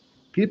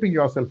 Keeping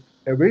yourself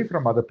away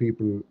from other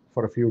people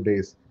for a few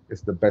days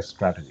is the best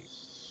strategy.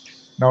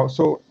 Now,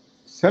 so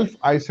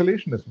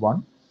self-isolation is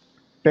one.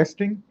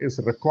 Testing is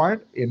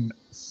required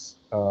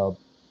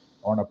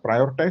on a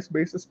prioritized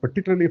basis,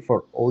 particularly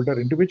for older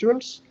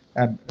individuals,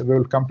 and we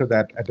will come to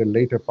that at a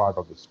later part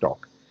of this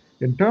talk.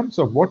 In terms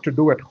of what to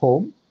do at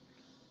home,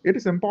 it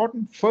is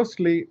important,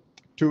 firstly,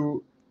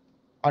 to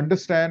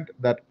understand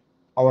that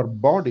our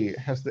body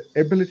has the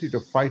ability to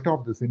fight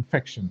off this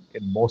infection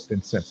in most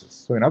instances.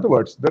 So in other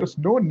words, there is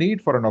no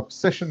need for an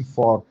obsession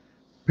for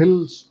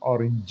pills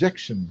or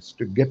injections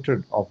to get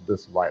rid of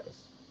this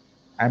virus.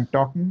 I'm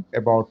talking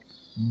about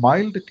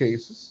mild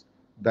cases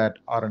that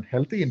are in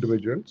healthy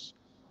individuals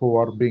who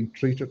are being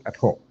treated at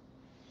home.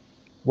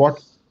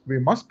 What we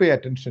must pay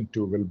attention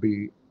to will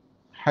be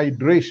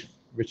hydration,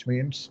 which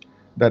means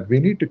that we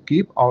need to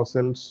keep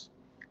ourselves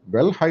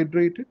well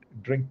hydrated,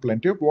 drink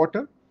plenty of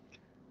water,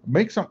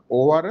 make some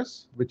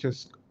ORS, which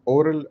is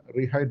oral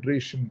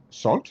rehydration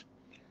salt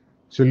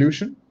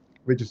solution,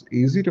 which is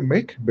easy to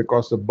make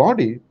because the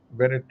body,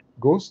 when it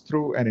goes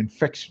through an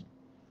infection,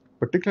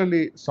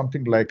 particularly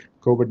something like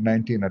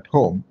COVID-19 at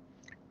home,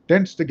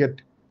 tends to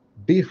get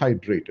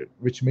dehydrated,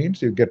 which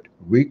means you get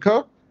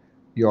weaker,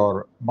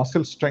 your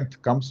muscle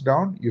strength comes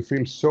down, you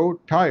feel so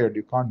tired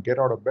you can't get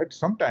out of bed.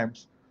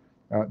 Sometimes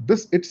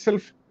this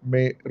itself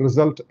may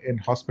result in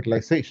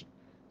hospitalization.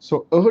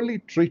 So early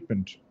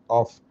treatment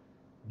of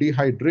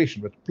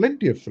dehydration with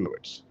plenty of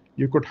fluids.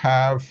 You could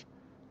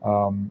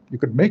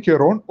make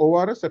your own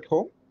ORS at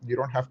home. You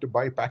don't have to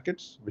buy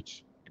packets,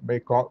 which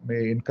may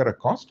incur a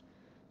cost.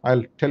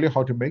 I'll tell you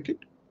how to make it.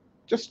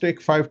 Just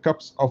take 5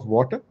 cups of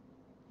water,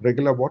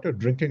 regular water,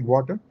 drinking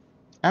water,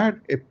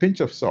 add a pinch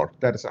of salt.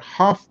 That is a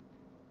half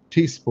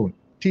teaspoon,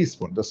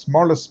 the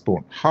smallest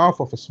spoon, half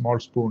of a small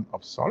spoon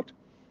of salt,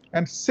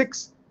 and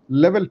 6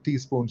 level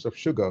teaspoons of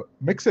sugar.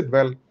 Mix it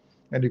well,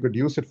 and you could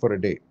use it for a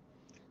day.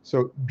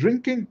 So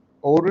drinking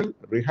oral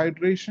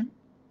rehydration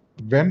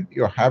when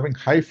you're having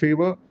high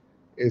fever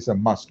is a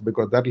must,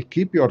 because that will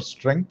keep your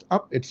strength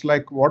up. It's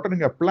like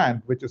watering a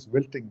plant which is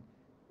wilting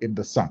in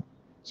the sun.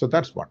 So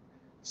that's one.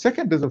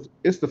 Second is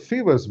if the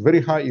fever is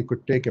very high, you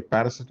could take a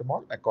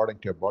paracetamol according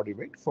to your body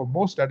weight. For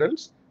most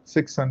adults,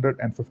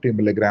 650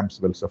 milligrams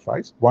will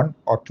suffice. 1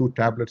 or 2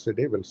 tablets a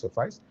day will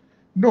suffice.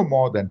 No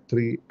more than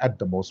 3, at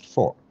the most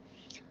 4.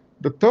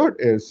 The third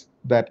is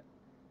that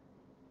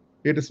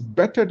it is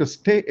better to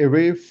stay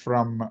away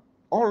from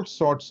all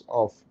sorts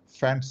of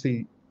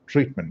fancy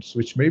treatments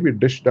which may be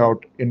dished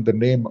out in the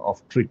name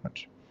of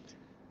treatment.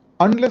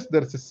 Unless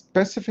there is a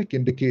specific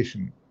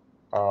indication,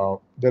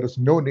 there is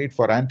no need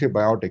for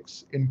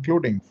antibiotics,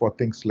 including for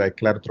things like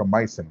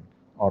clarithromycin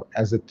or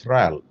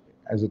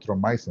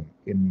azithromycin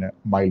in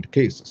mild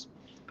cases.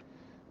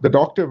 The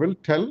doctor will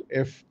tell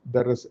if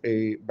there is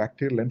a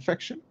bacterial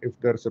infection. If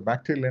there is a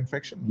bacterial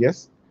infection,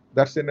 yes,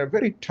 that's in a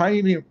very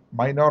tiny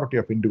minority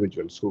of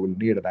individuals who will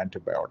need an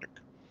antibiotic.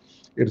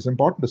 It is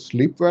important to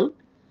sleep well,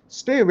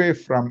 stay away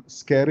from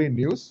scary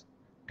news,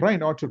 try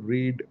not to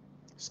read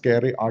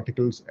scary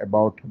articles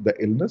about the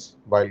illness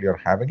while you're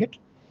having it.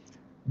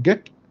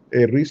 Get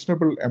a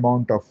reasonable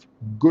amount of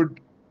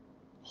good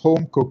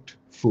home-cooked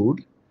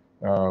food,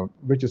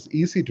 which is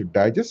easy to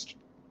digest,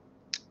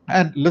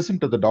 and listen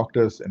to the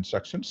doctor's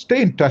instructions.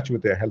 Stay in touch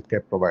with your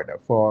healthcare provider.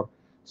 For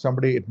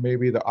somebody, it may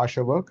be the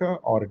ASHA worker,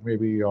 or it may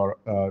be your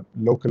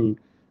local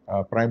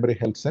primary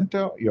health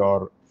center,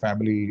 your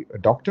family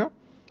doctor,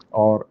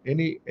 or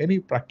any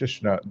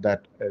practitioner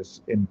that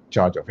is in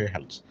charge of your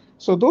health.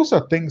 So those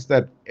are things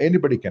that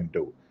anybody can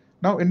do.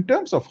 Now, in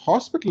terms of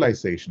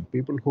hospitalization,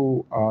 people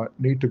who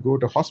need to go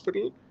to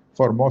hospital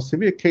for more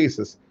severe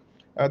cases,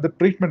 the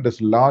treatment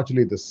is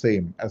largely the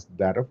same as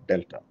that of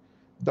Delta.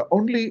 The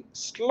only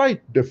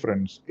slight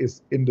difference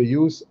is in the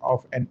use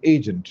of an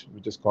agent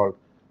which is called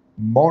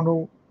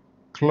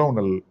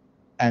monoclonal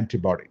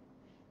antibody.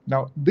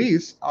 Now,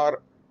 these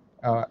are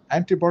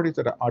antibodies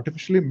that are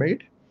artificially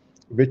made,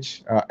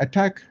 which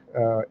attack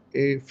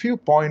a few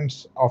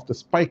points of the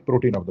spike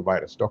protein of the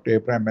virus. Dr.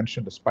 Abraham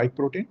mentioned the spike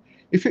protein.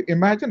 If you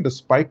imagine the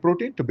spike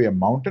protein to be a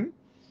mountain,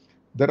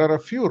 there are a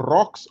few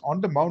rocks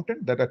on the mountain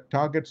that are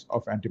targets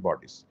of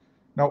antibodies.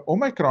 Now,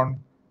 Omicron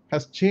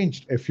has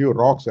changed a few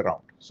rocks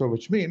around, so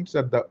which means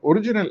that the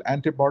original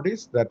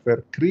antibodies that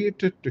were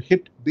created to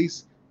hit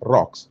these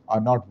rocks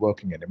are not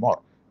working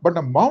anymore. But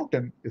the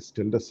mountain is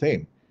still the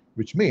same,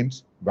 which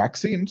means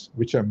vaccines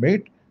which are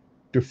made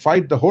to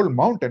fight the whole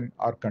mountain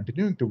are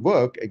continuing to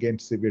work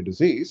against severe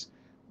disease,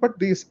 but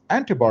these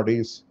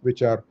antibodies,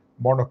 which are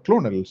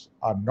monoclonals,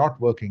 are not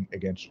working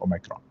against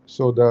Omicron.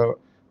 So the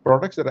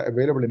products that are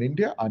available in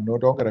India are no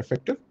longer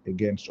effective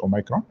against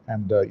Omicron,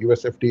 and the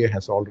US FDA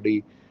has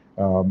already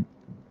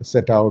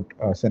sent out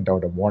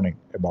a warning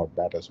about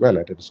that as well,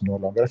 that it is no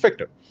longer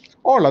effective.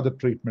 All other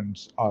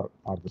treatments are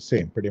the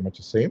same, pretty much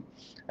the same.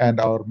 And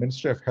our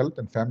Ministry of Health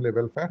and Family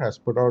Welfare has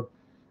put out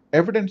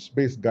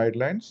evidence-based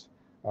guidelines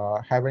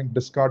having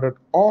discarded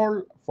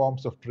all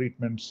forms of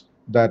treatments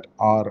that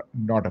are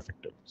not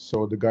effective.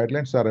 So the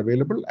guidelines are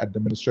available at the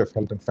Ministry of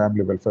Health and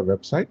Family Welfare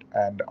website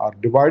and are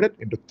divided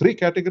into 3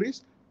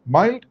 categories: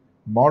 mild,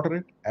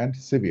 moderate, and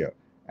severe.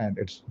 And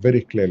it's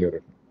very clearly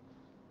written.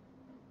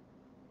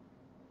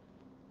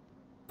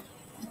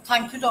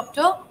 Thank you,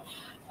 Doctor.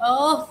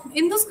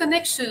 In this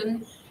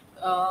connection,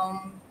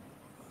 um,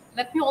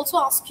 let me also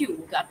ask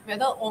you that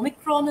whether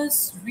Omicron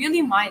is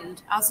really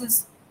mild, as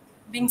is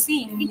being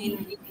seen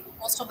in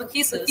most of the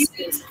cases.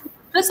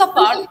 This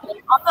apart,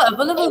 are the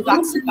available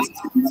vaccines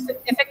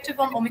effective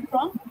on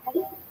Omicron?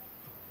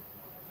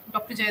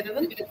 Dr.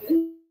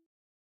 Jayadevan?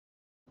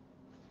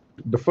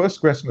 The first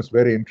question is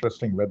very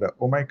interesting, whether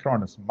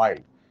Omicron is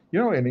mild.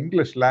 In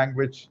English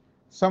language,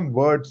 some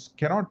words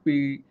cannot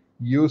be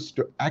used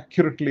to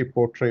accurately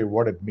portray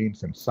what it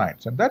means in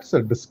science. And that's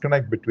a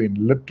disconnect between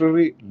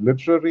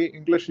literary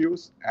English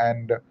use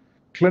and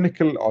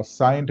clinical or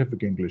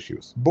scientific English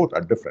use. Both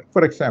are different.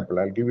 For example,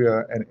 I'll give you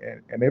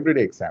an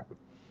everyday example.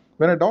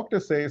 When a doctor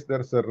says there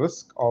is a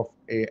risk of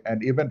an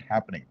event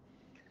happening,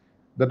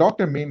 the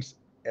doctor means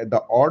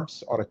the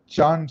odds or a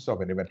chance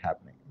of an event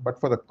happening. But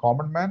for the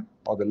common man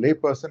or the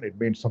layperson, it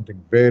means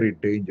something very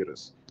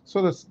dangerous.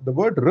 So the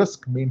word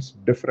risk means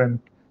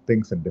different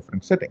things in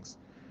different settings.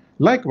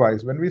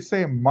 Likewise, when we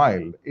say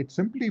mild, it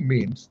simply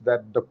means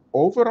that the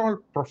overall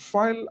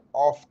profile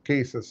of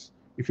cases,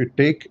 if you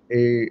take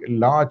a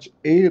large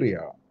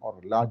area or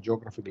a large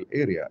geographical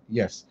area,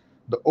 yes,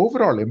 the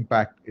overall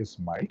impact is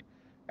mild.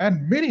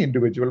 And many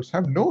individuals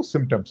have no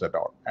symptoms at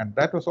all. And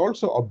that was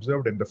also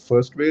observed in the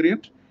first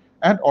variant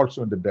and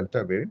also in the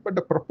Delta variant. But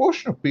the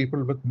proportion of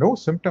people with no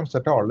symptoms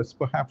at all is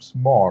perhaps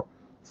more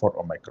for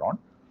Omicron.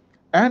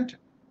 And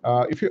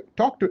if you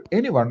talk to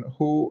anyone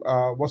who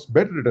was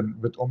bedridden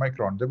with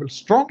Omicron, they will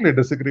strongly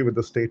disagree with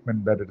the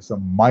statement that it is a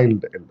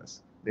mild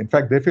illness. In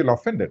fact, they feel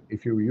offended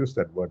if you use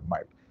that word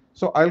mild.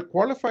 So I'll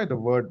qualify the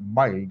word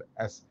mild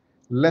as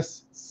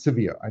less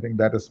severe. I think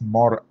that is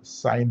more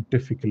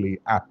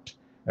scientifically apt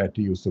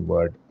to use the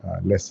word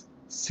less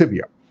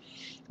severe.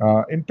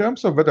 In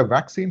terms of whether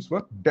vaccines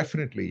work,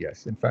 definitely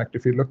yes. In fact,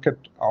 if you look at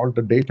all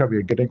the data we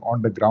are getting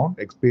on the ground,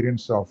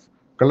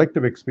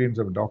 collective experience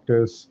of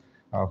doctors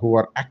who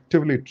are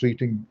actively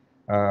treating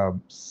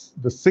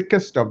the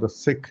sickest of the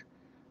sick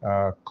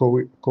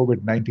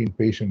COVID-19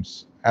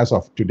 patients as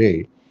of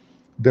today,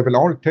 they will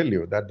all tell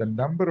you that the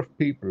number of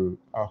people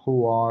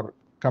who are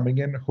coming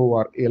in who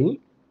are ill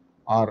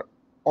are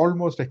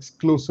almost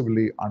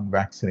exclusively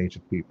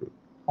unvaccinated people,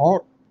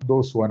 or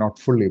those who are not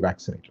fully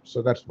vaccinated.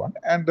 So that's one.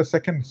 And the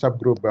second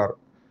subgroup are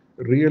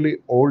really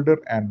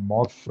older and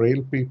more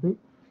frail people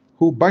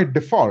who by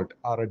default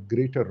are at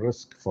greater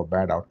risk for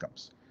bad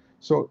outcomes.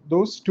 So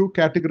those 2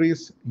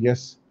 categories,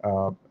 yes,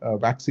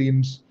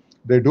 vaccines,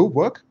 they do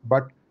work,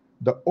 but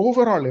the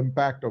overall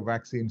impact of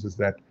vaccines is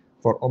that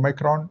for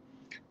Omicron,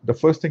 the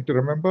first thing to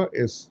remember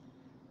is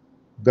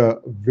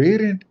the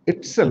variant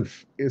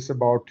itself is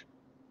about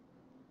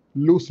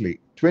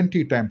loosely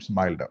 20 times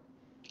milder.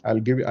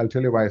 I'll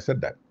tell you why I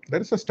said that. There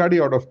is a study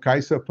out of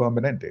Kaiser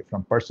Permanente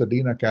from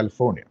Pasadena,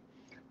 California,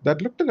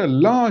 that looked at a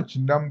large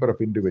number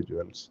of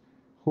individuals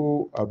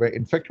who were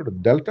infected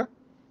with Delta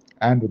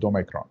and with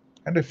Omicron.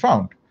 And they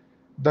found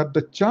that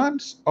the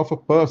chance of a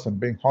person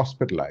being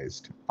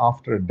hospitalized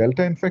after a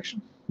Delta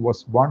infection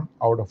was 1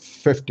 out of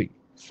 50,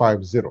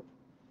 50.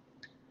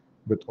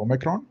 With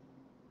Omicron,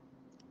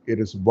 it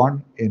is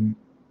 1 in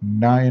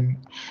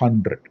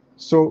 900.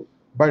 So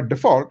by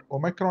default,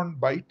 Omicron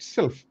by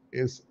itself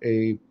is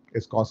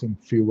causing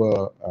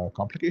fewer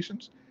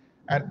complications.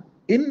 And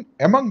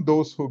among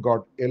those who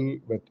got ill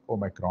with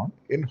Omicron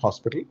in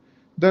hospital,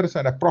 there is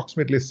an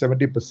approximately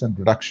 70%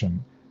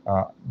 reduction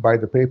by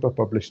the paper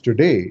published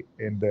today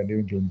in the New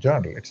England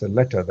Journal. It's a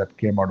letter that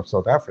came out of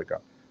South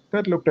Africa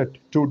that looked at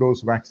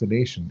 2-dose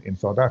vaccination in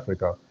South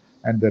Africa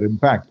and their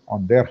impact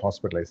on their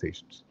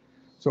hospitalizations.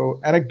 So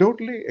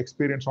anecdotally,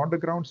 experience on the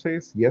ground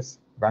says, yes,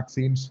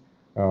 vaccines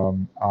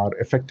are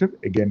effective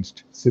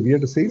against severe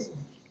disease.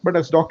 But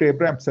as Dr.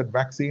 Abraham said,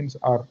 vaccines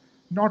are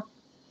not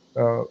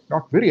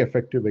very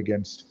effective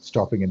against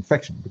stopping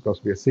infection,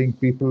 because we are seeing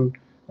people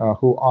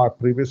who are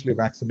previously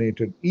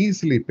vaccinated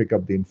easily pick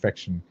up the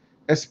infection,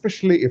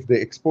 especially if they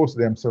expose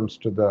themselves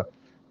to the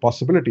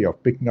possibility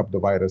of picking up the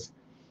virus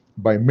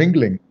by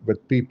mingling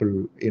with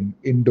people in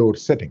indoor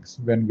settings.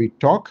 When we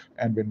talk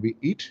and when we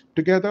eat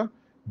together,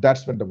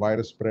 that's when the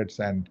virus spreads,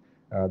 and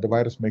the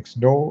virus makes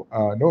no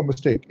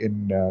mistake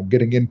in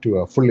getting into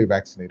a fully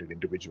vaccinated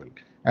individual.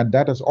 And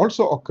that has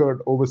also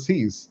occurred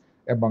overseas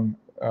among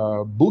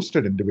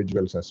boosted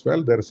individuals as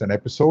well. There is an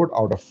episode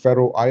out of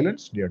Faroe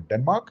Islands near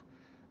Denmark,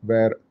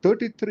 where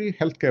 33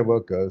 healthcare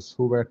workers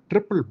who were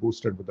triple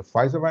boosted with the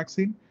Pfizer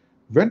vaccine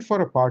went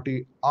for a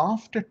party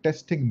after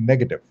testing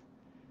negative.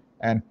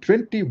 And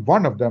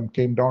 21 of them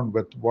came down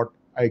with what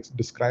I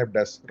described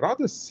as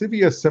rather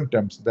severe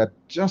symptoms that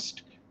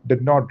just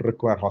did not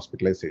require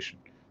hospitalization.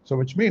 So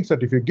which means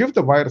that if you give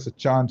the virus a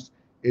chance,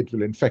 it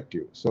will infect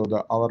you. So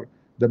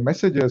the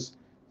message is,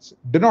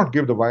 do not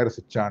give the virus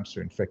a chance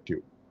to infect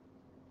you.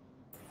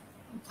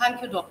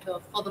 Thank you, doctor,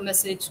 for the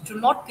message. Do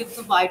not give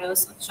the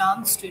virus a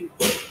chance to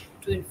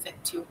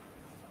infect you.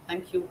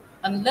 Thank you.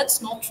 And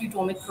let's not treat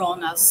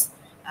Omicron as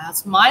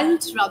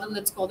mild, rather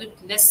let's call it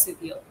less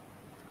severe.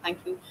 Thank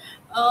you.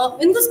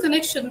 In this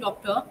connection,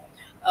 doctor,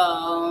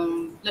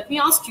 let me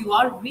ask you,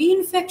 are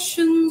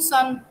reinfections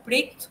and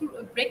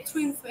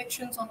breakthrough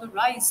infections on the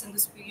rise in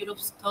this period of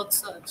third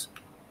surge?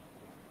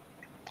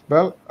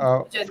 Well,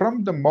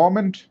 from the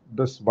moment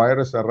this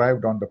virus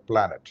arrived on the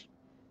planet,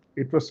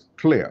 it was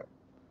clear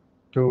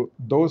to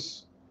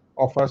those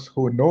of us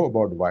who know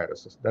about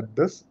viruses that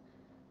this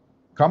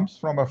comes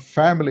from a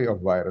family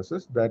of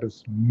viruses that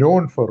is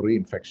known for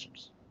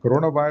reinfections.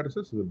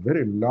 Coronaviruses is a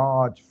very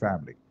large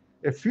family.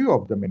 A few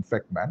of them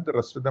infect man, the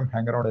rest of them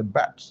hang around in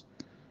bats.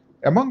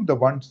 Among the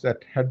ones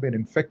that had been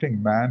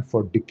infecting man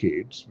for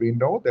decades, we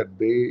know that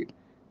they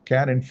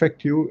can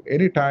infect you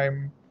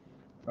anytime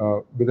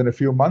within a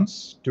few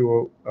months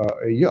to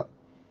a year.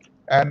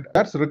 And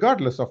that's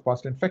regardless of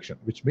past infection,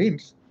 which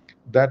means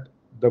that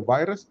the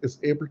virus is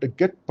able to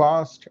get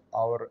past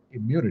our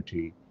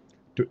immunity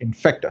to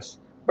infect us.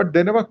 But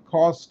they never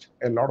caused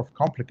a lot of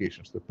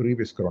complications, the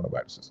previous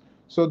coronaviruses.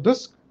 So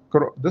this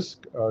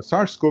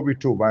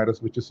SARS-CoV-2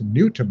 virus, which is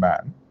new to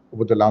man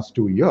over the last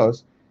 2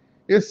 years,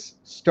 is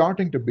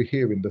starting to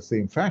behave in the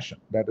same fashion.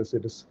 That is,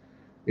 it is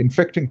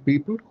infecting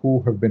people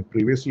who have been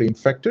previously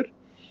infected,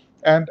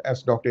 and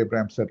as Dr.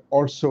 Abraham said,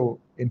 also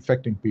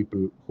infecting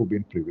people who've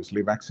been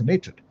previously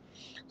vaccinated.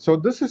 So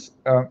this is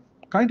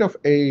kind of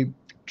a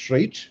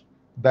trait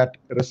that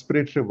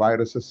respiratory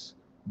viruses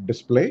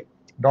display.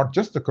 Not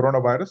just the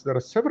coronavirus, there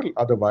are several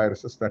other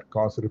viruses that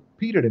cause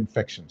repeated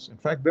infections. In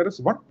fact, there is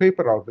one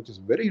paper out which is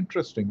very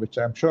interesting, which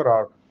I'm sure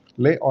our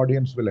lay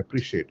audience will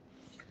appreciate,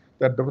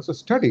 that there was a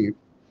study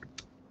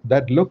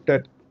that looked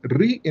at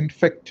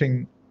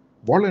reinfecting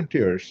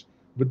volunteers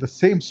with the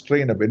same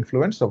strain of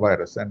influenza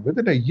virus, and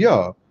within a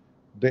year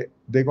they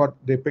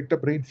picked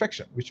up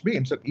reinfection, which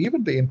means that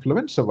even the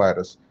influenza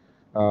virus,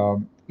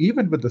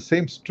 even with the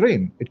same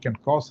strain, it can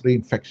cause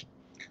reinfection.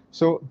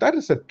 So that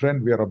is a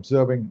trend we are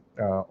observing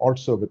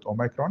also with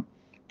Omicron,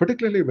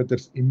 particularly with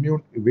its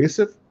immune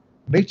evasive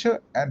nature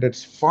and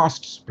its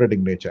fast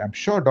spreading nature. I'm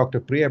sure Dr.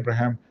 Priya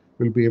Abraham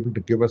will be able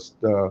to give us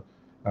the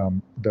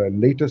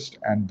latest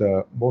and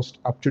the most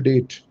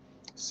up-to-date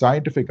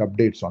scientific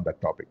updates on that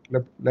topic.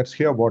 Let's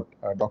hear what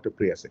Dr.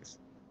 Priya says.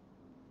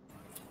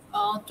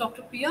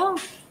 Dr. Priya,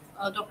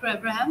 Dr.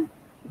 Abraham,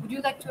 would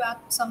you like to add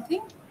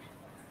something?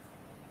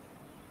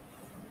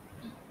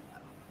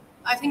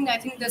 I think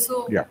there's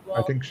a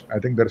I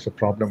think there is a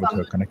problem with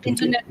her connectivity.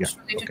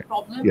 Internet-related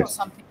problem or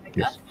something like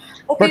that.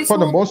 Okay, but for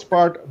the most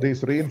part,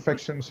 these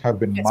reinfections have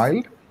been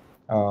mild.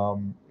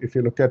 If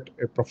you look at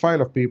a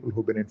profile of people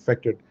who've been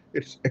infected,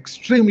 it's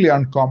extremely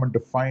uncommon to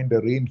find a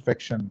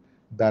reinfection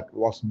that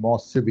was more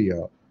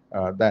severe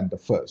than the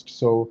first.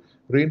 So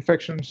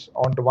reinfections,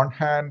 on the one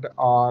hand,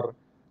 are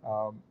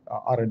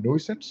a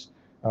nuisance.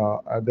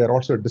 They're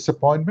also a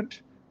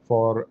disappointment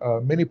for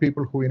many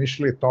people who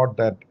initially thought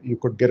that you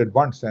could get it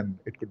once and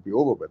it could be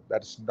over with.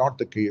 That's not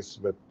the case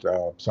with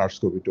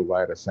SARS-CoV-2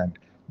 virus. And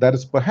that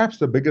is perhaps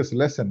the biggest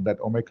lesson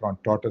that Omicron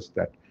taught us,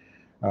 that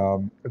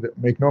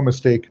make no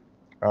mistake,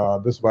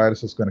 this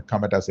virus is going to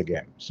come at us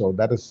again. So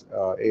that is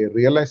a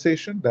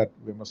realization that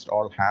we must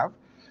all have.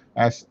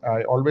 As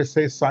I always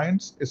say,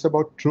 science is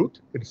about truth.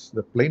 It's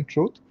the plain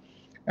truth.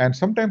 And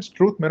sometimes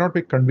truth may not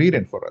be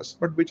convenient for us,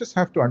 but we just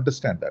have to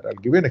understand that. I'll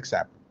give you an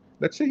example.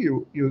 Let's say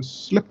you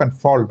slip and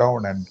fall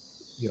down and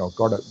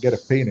get a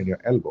pain in your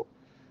elbow.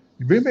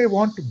 We may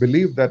want to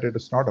believe that it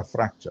is not a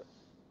fracture,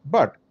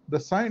 but the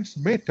science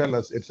may tell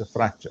us it's a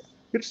fracture.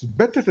 It's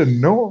better to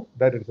know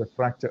that it's a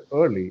fracture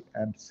early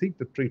and seek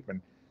the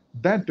treatment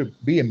than to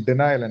be in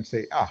denial and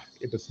say,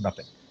 it is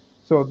nothing.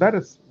 So that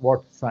is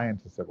what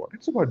science is about.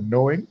 It's about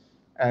knowing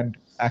and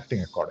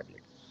acting accordingly.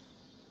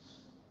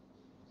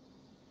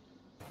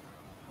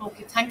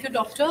 Okay, thank you,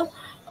 doctor.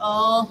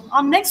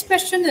 Our next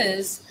question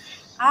is,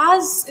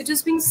 as it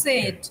is being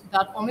said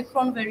that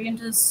Omicron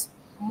variant is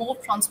more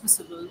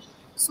transmissible,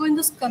 so in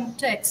this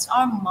context,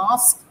 are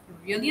masks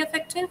really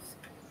effective?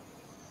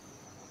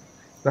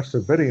 That's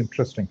a very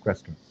interesting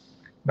question.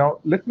 Now,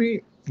 let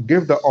me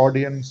give the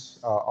audience,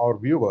 our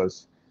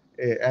viewers,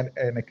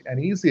 an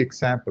easy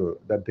example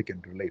that they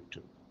can relate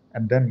to,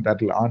 and then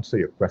that will answer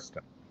your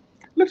question.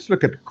 Let's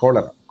look at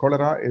cholera.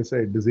 Cholera is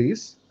a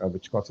disease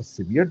which causes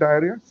severe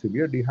diarrhea,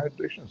 severe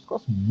dehydration. It's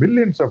caused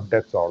millions of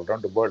deaths all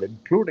around the world,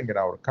 including in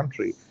our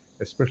country,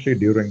 especially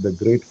during the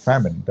great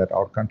famine that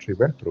our country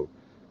went through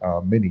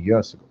many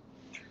years ago.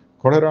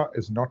 Cholera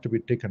is not to be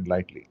taken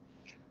lightly.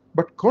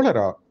 But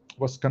cholera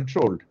was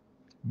controlled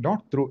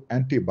not through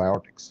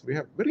antibiotics. We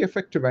have very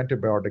effective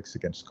antibiotics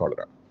against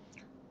cholera.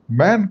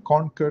 Man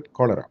conquered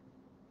cholera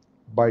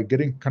by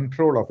getting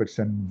control of its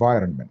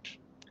environment.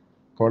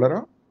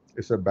 Cholera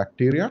is a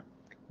bacteria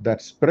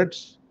that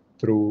spreads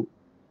through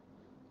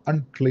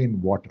unclean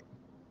water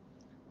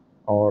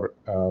or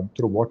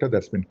through water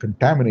that's been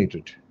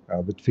contaminated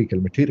with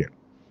fecal material.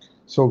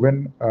 So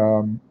when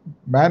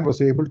man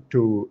was able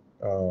to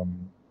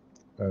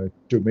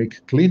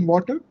make clean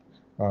water,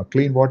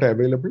 clean water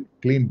available,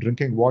 clean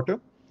drinking water,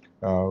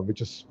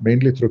 which is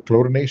mainly through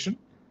chlorination,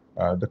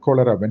 the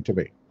cholera went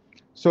away.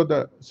 So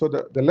the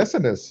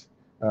lesson is,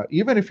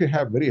 even if you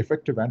have very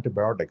effective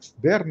antibiotics,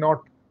 they are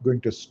not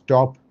going to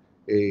stop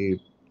a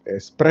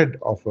spread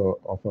of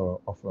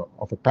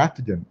a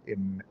pathogen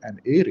in an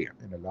area,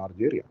 in a large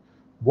area.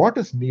 What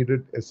is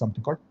needed is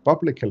something called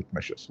public health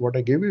measures. What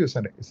I gave you is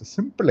a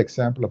simple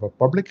example of a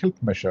public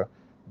health measure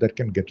that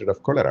can get rid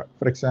of cholera,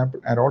 for example,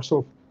 and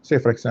also, say,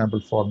 for example,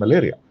 for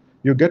malaria.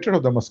 You get rid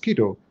of the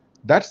mosquito,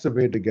 that's the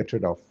way to get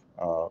rid of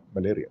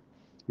malaria,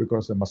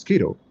 because the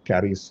mosquito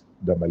carries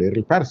the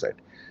malarial parasite.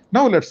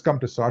 Now let's come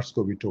to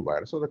SARS-CoV-2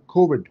 virus, or the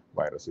COVID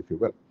virus, if you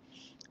will.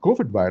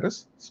 COVID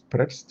virus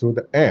spreads through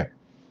the air,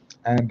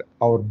 and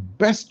our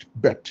best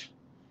bet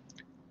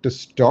to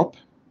stop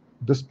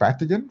this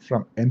pathogen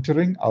from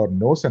entering our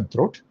nose and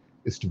throat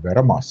is to wear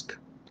a mask.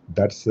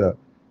 That's the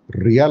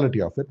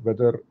reality of it.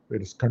 Whether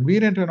it is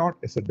convenient or not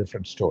is a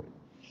different story.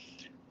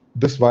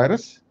 This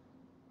virus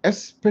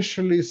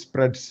especially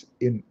spreads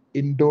in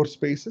indoor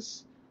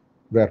spaces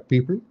where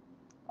people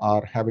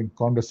are having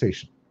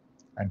conversation.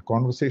 And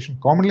conversation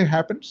commonly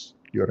happens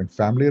during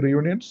family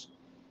reunions,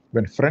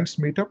 when friends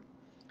meet up,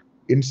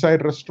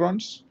 inside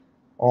restaurants,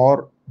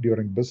 or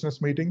during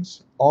business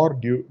meetings, or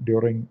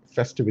during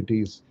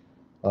festivities,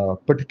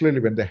 particularly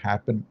when they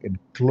happen in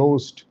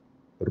closed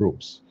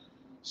rooms.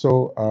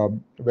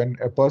 So when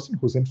a person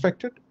who's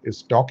infected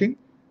is talking,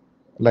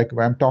 like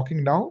I'm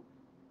talking now,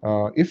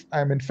 if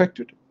I'm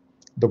infected,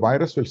 the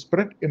virus will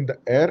spread in the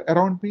air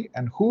around me,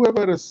 and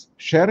whoever is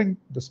sharing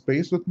the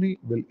space with me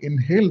will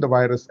inhale the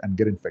virus and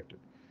get infected.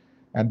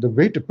 And the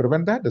way to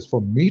prevent that is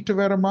for me to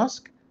wear a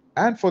mask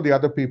and for the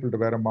other people to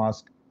wear a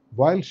mask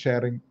while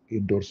sharing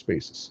indoor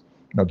spaces.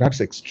 Now, that's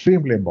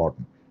extremely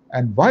important.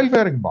 And while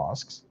wearing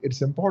masks,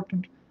 it's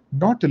important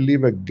not to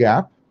leave a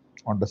gap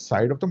on the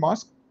side of the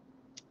mask.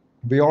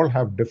 We all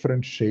have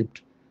different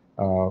shaped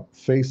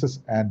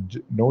faces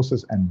and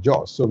noses and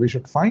jaws. So we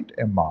should find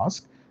a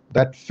mask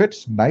that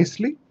fits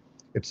nicely.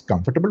 It's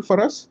comfortable for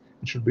us.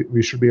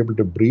 We should be able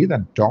to breathe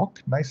and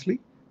talk nicely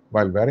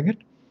while wearing it.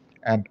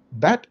 And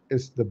that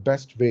is the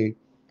best way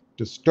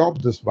to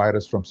stop this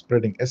virus from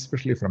spreading,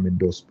 especially from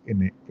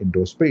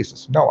indoor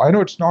spaces. Now, I know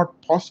it's not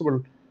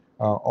possible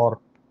or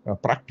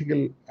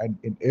practical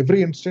in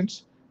every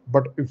instance,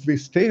 but if we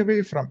stay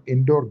away from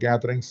indoor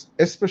gatherings,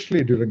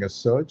 especially during a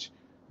surge,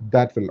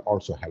 that will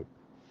also help.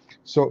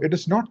 So it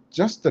is not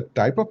just the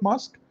type of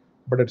mask,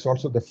 but it's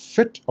also the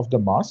fit of the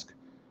mask,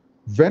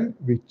 when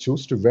we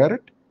choose to wear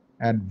it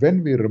and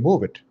when we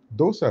remove it.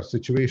 Those are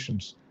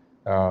situations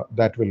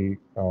that will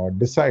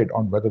decide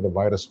on whether the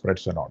virus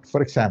spreads or not.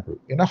 For example,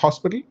 in a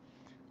hospital,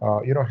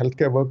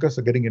 healthcare workers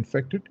are getting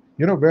infected.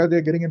 You know where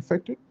they're getting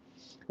infected?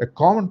 A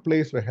common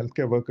place where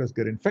healthcare workers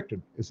get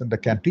infected is in the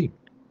canteen,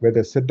 where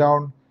they sit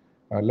down,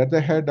 let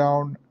their hair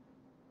down,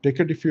 take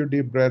a few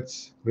deep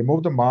breaths,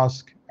 remove the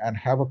mask, and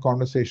have a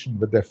conversation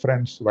with their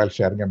friends while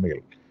sharing a meal.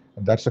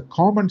 And that's a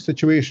common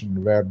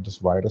situation where this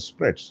virus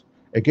spreads.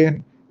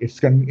 Again,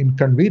 it's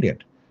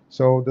inconvenient.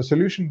 So the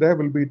solution there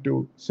will be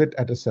to sit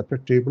at a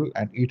separate table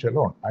and eat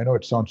alone. I know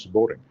it sounds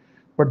boring,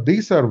 but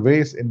these are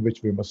ways in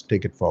which we must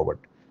take it forward.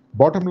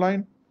 Bottom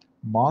line,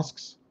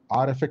 masks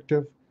are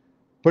effective,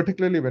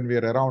 particularly when we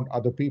are around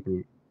other people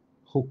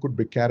who could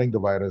be carrying the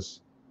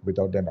virus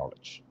without their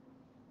knowledge.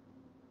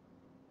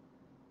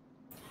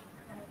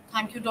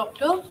 Thank you,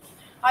 Doctor.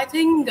 I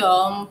think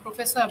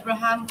Professor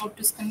Abraham got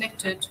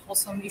disconnected for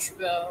some issue,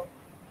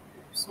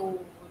 so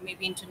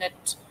maybe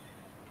internet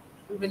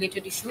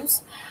related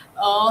issues.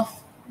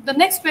 The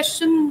next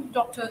question,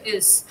 Doctor,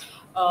 is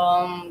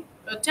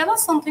tell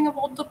us something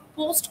about the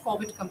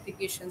post-COVID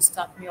complications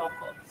that may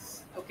occur.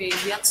 Okay,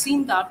 we had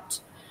seen that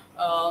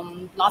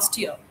last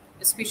year,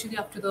 especially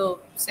after the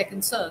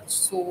second surge.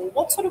 So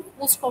what sort of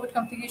post-COVID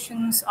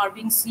complications are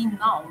being seen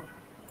now?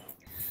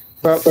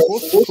 Well,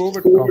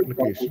 post-COVID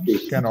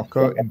complications can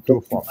occur in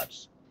two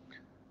formats.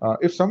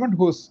 If someone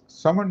who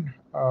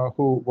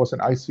was in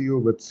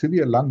ICU with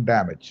severe lung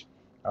damage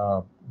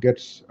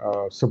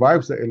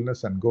survives the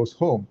illness and goes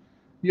home,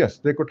 yes,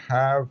 they could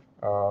have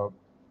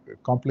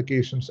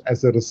complications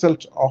as a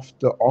result of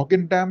the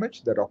organ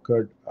damage that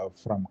occurred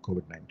from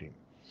COVID-19.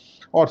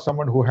 Or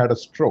someone who had a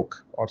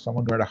stroke or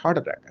someone who had a heart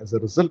attack as a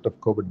result of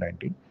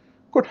COVID-19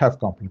 could have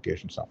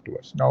complications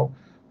afterwards. Now,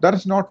 that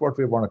is not what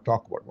we want to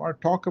talk about. We want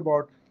to talk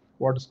about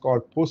what is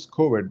called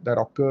post-COVID, that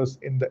occurs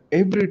in the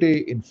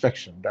everyday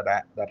infection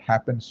that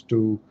happens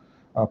to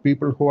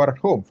people who are at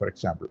home, for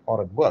example,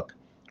 or at work,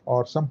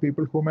 or some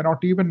people who may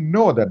not even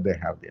know that they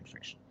have the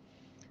infection.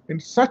 In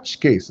such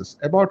cases,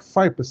 about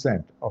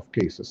 5% of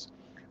cases,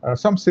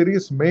 some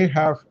cities may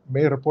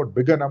report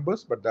bigger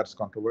numbers, but that's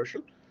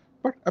controversial,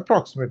 but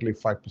approximately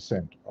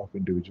 5% of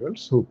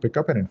individuals who pick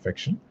up an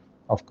infection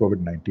of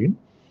COVID-19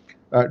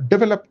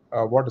 develop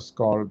what is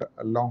called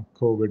long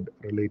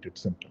COVID-related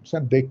symptoms.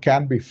 And they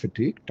can be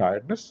fatigue,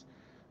 tiredness.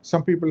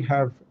 Some people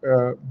have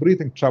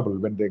breathing trouble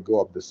when they go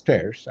up the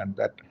stairs, and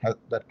that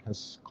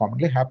has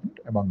commonly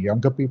happened among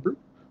younger people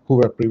who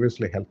were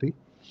previously healthy.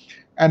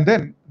 And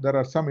then there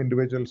are some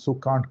individuals who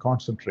can't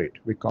concentrate.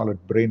 We call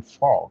it brain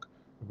fog,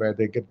 where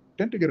they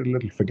tend to get a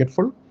little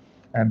forgetful,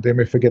 and they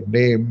may forget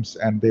names,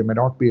 and they may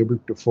not be able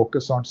to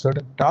focus on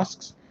certain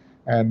tasks,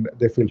 and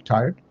they feel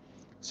tired.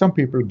 Some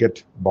people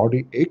get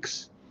body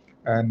aches,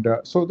 and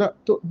so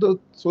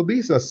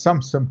these are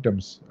some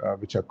symptoms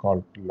which are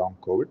called long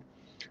COVID.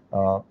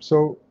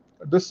 So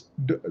this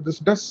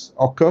does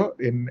occur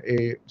in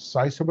a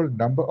sizable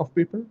number of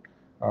people,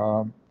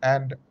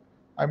 and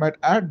I might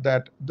add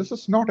that this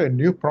is not a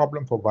new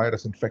problem for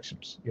virus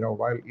infections.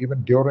 While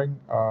even during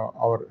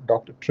our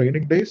doctor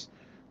training days,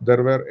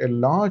 there were a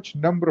large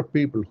number of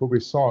people who we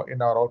saw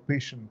in our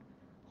outpatient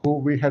who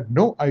we had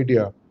no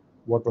idea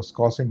what was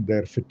causing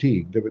their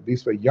fatigue.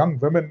 These were young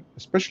women,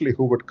 especially,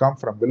 who would come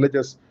from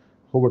villages,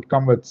 who would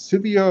come with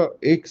severe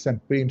aches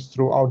and pains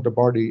throughout the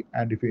body,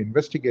 and if you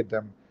investigate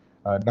them,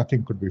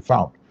 nothing could be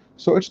found.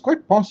 So it's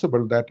quite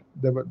possible that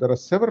there are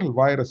several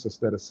viruses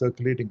that are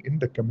circulating in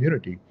the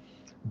community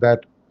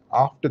that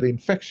after the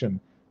infection,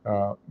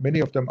 many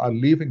of them are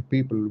leaving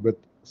people with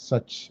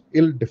such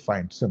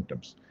ill-defined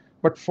symptoms.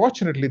 But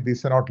fortunately,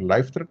 these are not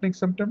life-threatening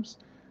symptoms.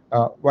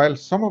 While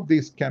some of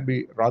these can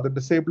be rather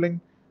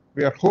disabling,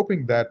 we are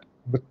hoping that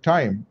with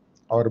time,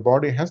 our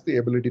body has the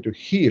ability to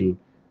heal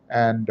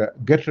and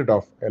get rid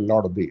of a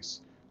lot of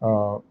these.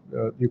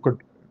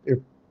 If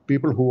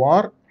people who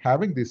are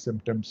having these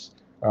symptoms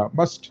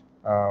must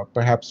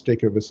perhaps pay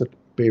a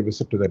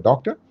visit to their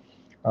doctor,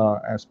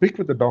 and speak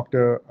with the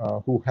doctor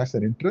who has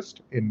an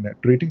interest in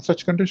treating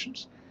such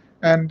conditions,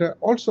 and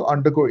also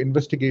undergo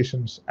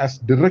investigations as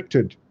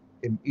directed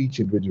in each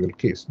individual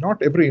case.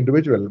 Not every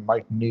individual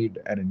might need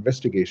an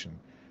investigation,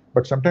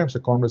 but sometimes a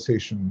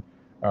conversation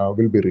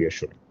will be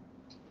reassuring.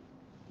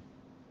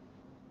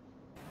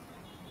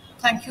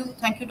 Thank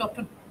you,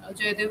 Dr.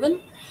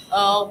 Jayadevan.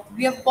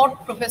 We have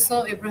got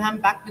Professor Abraham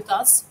back with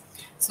us.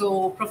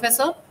 So,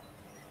 Professor,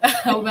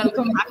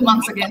 welcome back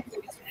once again.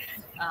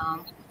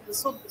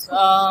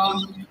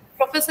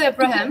 Professor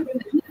Abraham,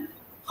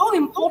 how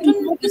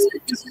important is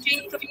it to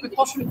take the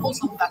precautionary course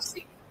of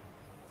vaccine?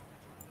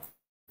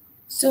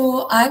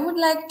 So I would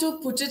like to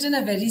put it in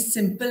a very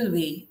simple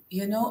way.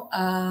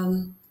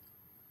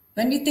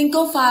 When we think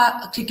of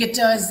our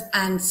cricketers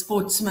and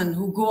sportsmen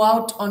who go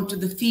out onto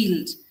the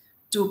field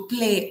to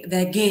play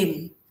their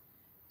game,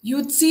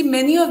 you'd see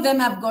many of them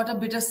have got a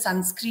bit of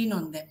sunscreen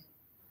on them.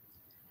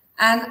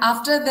 And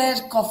after their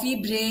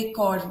coffee break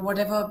or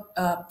whatever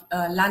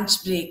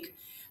lunch break,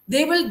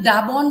 they will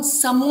dab on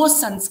some more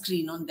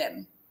sunscreen on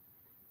them,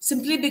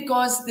 simply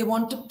because they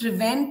want to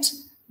prevent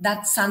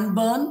that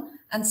sunburn.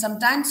 And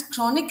sometimes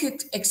chronic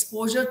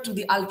exposure to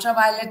the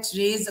ultraviolet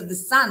rays of the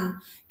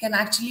sun can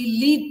actually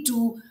lead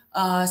to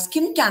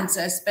skin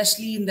cancer,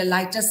 especially in the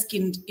lighter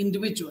skinned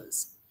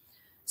individuals.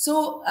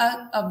 So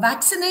a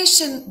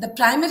vaccination, the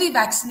primary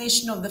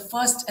vaccination of the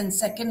first and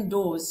second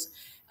dose,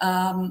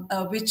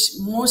 which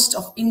most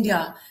of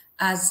India,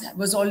 as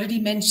was already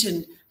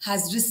mentioned,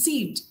 has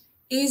received,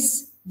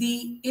 is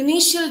the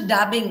initial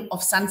dabbing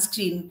of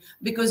sunscreen,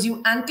 because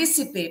you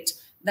anticipate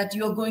that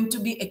you're going to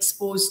be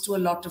exposed to a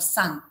lot of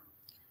sun.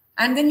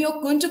 And then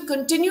you're going to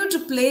continue to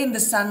play in the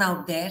sun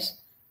out there.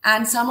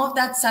 And some of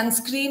that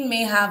sunscreen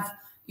may have,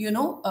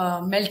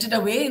 melted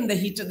away in the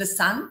heat of the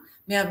sun,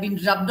 may have been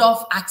rubbed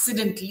off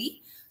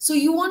accidentally. So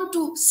you want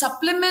to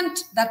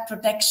supplement that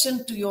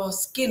protection to your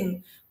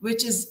skin,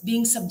 which is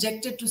being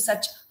subjected to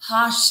such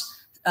harsh,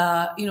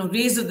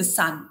 rays of the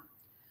sun.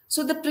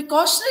 So the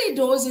precautionary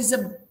dose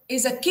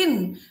is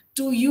akin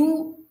to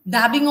you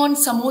dabbing on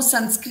some more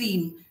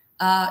sunscreen,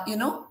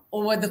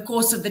 over the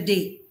course of the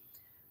day.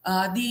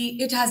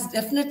 It has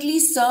definitely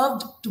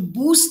served to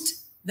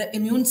boost the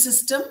immune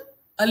system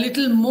a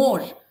little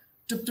more,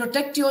 to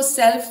protect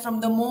yourself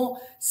from the more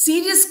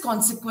serious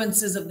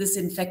consequences of this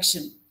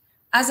infection.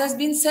 As has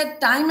been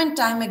said time and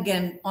time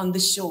again on the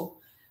show,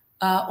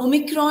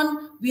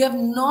 Omicron, we have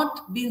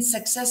not been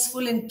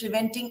successful in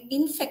preventing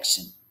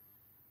infection,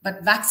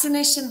 but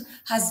vaccination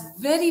has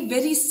very,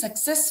 very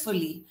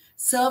successfully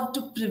served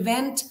to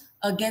prevent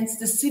against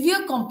the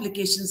severe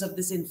complications of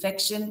this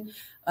infection,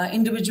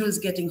 individuals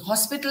getting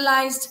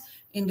hospitalized,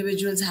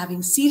 individuals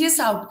having serious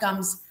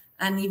outcomes,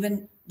 and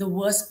even the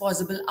worst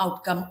possible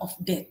outcome of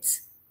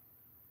death.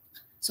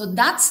 So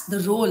that's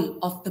the role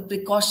of the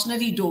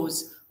precautionary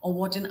dose, or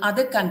what in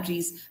other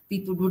countries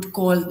people would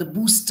call the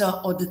booster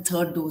or the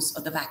third dose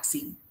of the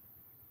vaccine.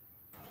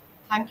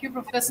 Thank you,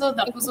 Professor.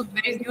 That was a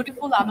very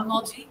beautiful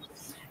analogy,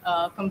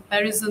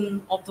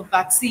 comparison of the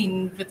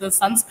vaccine with the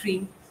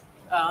sunscreen.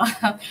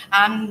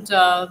 And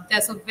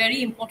there's a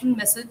very important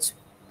message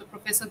the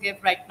professor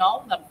gave right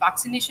now, that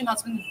vaccination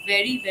has been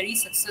very, very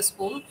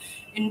successful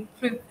in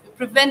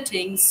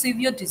preventing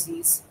severe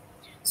disease.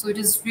 So it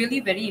is really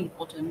very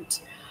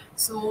important.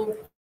 So,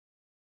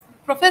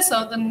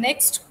 Professor, the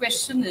next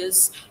question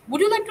is, would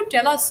you like to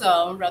tell us,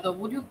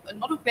 would you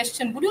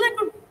like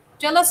to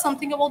tell us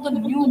something about the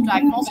new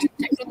diagnostic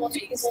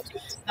technologies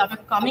that are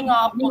coming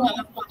up or that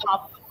have come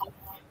up?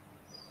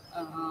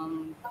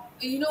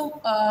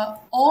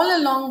 All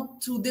along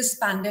through this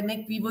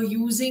pandemic, we were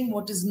using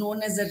what is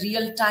known as a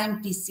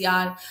real-time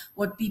PCR,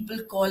 what people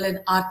call an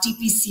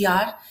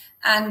RT-PCR.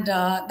 And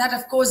that,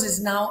 of course,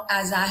 is now,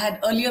 as I had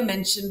earlier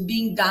mentioned,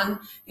 being done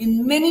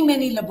in many,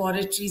 many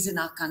laboratories in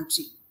our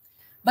country.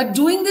 But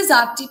doing this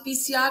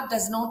RT-PCR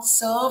does not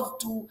serve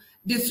to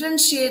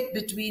differentiate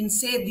between,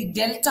 say, the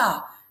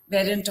Delta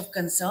variant of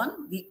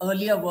concern, the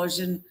earlier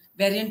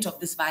variant of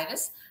this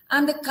virus,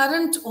 and the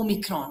current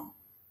Omicron.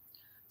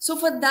 So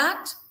for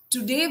that,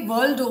 today,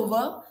 world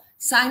over,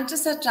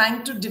 scientists are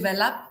trying to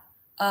develop,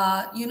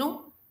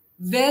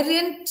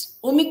 variant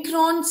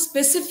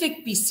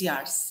Omicron-specific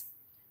PCRs.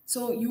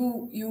 So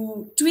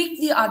you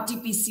tweak the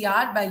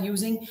RT-PCR by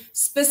using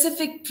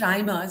specific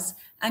primers,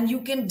 and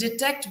you can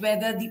detect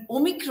whether the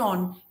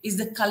Omicron is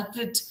the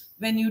culprit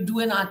when you do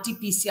an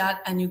RT-PCR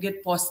and you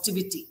get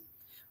positivity.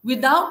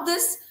 Without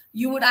this,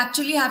 you would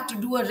actually have to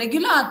do a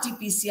regular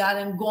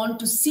RT-PCR and go on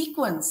to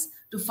sequence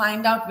to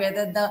find out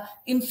whether the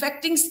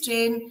infecting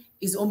strain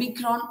is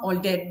Omicron or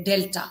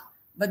Delta.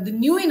 But the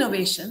new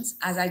innovations,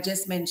 as I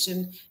just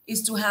mentioned,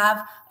 is to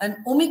have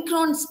an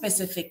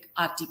Omicron-specific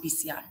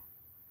RT-PCR.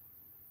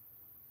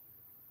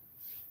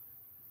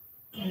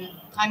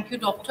 Thank you,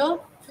 Doctor.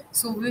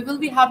 So we will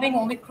be having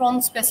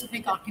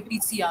Omicron-specific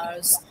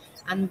RT-PCRs,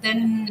 and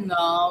then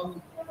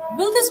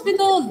will this be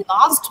the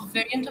last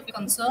variant of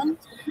concern?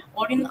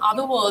 Or in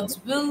other words,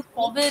 will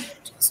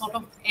COVID sort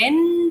of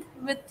end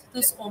with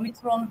this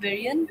Omicron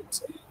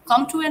variant,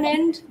 come to an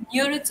end,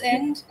 near its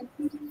end?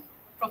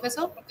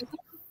 Professor?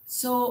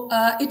 So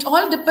it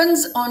all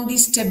depends on the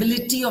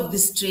stability of the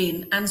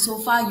strain. And so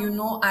far,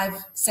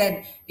 I've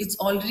said it's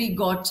already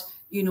got,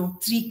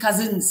 3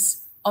 cousins,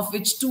 of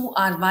which 2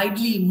 are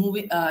widely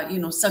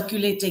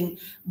circulating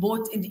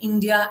both in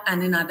India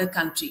and in other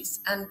countries.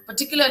 And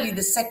particularly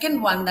the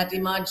second one that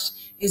emerged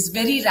is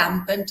very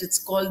rampant. It's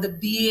called the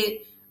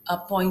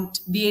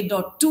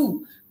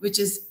BA.2, which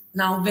is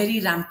now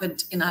very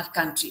rampant in our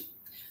country.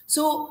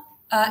 So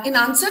in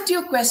answer to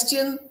your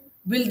question,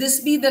 will this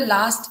be the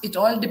last? It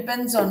all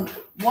depends on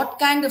what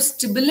kind of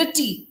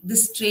stability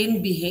this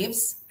strain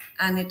behaves.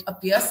 And it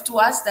appears to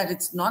us that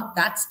it's not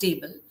that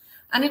stable.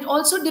 And it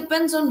also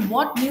depends on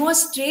what newer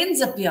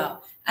strains appear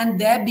and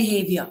their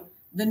behavior,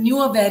 the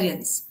newer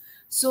variants.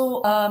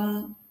 So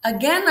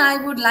again, I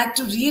would like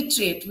to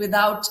reiterate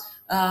without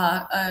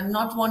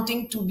not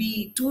wanting to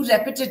be too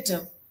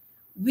repetitive.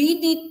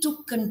 We need to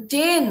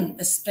contain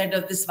the spread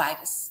of this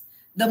virus.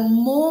 The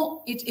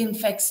more it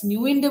infects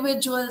new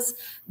individuals,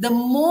 the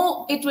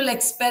more it will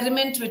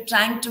experiment with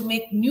trying to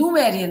make new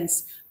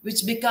variants,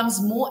 which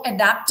becomes more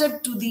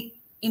adapted to the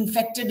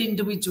infected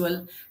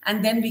individual.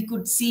 And then we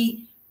could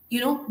see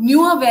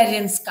newer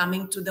variants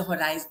coming to the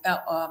horizon,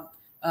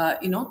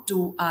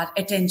 to our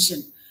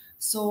attention.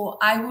 So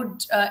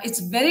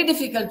it's very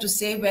difficult to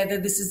say whether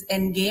this is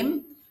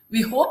endgame.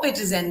 We hope it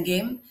is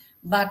endgame,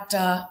 but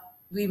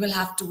we will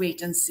have to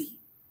wait and see.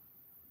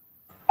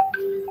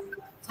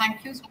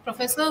 Thank you,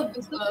 Professor.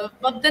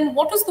 But then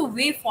what is the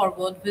way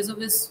forward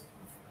vis-a-vis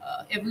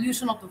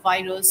evolution of the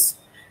virus?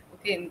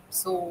 Okay,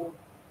 so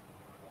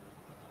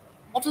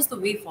what is the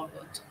way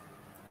forward?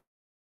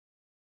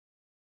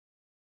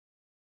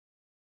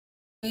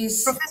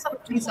 Professor,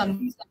 please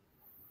unmute.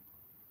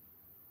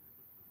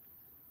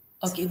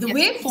 Okay, the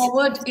way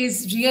forward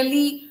is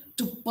really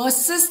to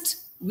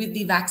persist with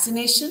the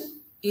vaccination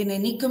in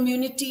any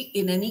community,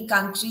 in any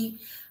country,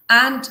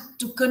 and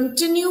to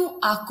continue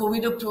our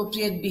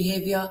COVID-appropriate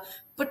behavior,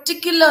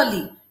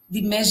 particularly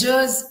the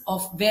measures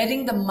of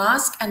wearing the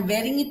mask and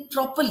wearing it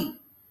properly.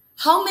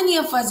 How many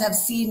of us have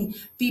seen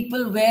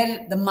people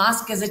wear the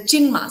mask as a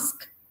chin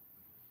mask,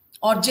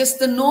 or just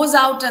the nose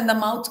out and the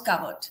mouth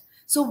covered?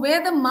 So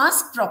wear the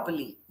mask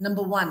properly,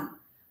 number 1.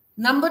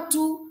 Number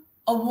 2,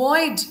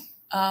 avoid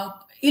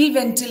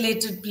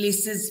ill-ventilated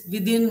places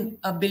within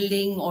a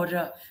building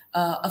or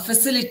a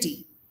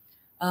facility.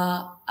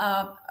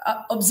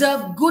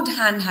 Observe good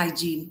hand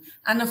hygiene,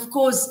 and of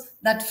course,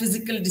 that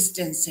physical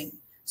distancing.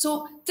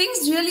 So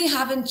things really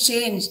haven't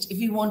changed if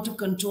we want to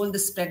control the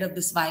spread of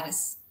this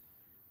virus.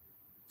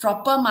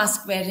 Proper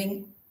mask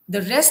wearing,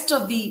 the rest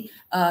of the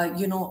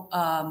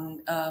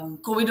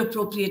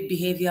COVID-appropriate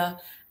behavior,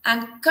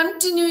 and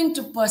continuing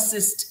to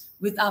persist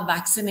with our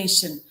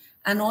vaccination,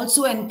 and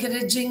also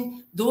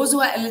encouraging those who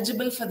are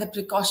eligible for the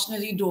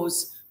precautionary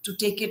dose to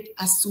take it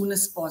as soon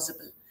as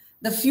possible.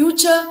 The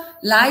future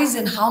lies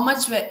in how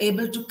much we're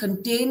able to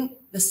contain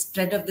the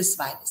spread of this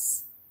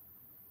virus.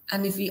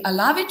 And if we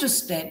allow it to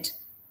spread,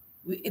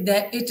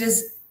 it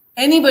is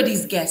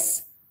anybody's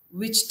guess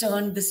which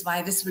turn this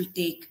virus will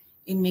take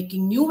in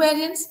making new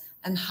variants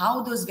and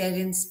how those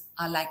variants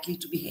are likely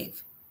to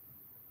behave.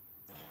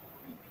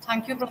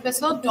 Thank you,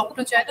 Professor.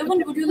 Dr.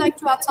 Jaydevan, would you like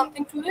to add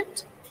something to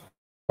it?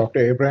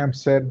 Dr. Abraham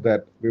said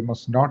that we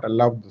must not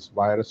allow this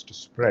virus to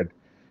spread,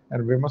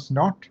 and we must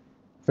not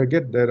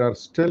forget there are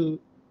still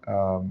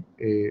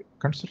a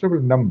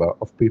considerable number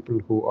of people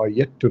who are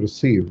yet to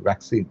receive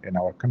vaccine in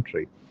our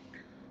country.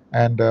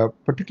 And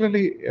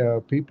particularly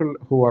people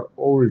who are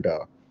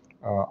older,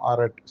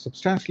 are at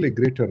substantially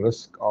greater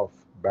risk of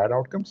bad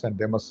outcomes, and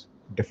they must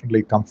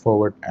definitely come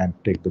forward and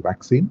take the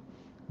vaccine,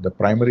 the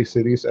primary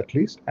series at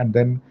least, and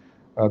then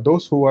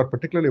those who are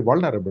particularly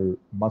vulnerable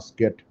must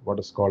get what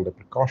is called a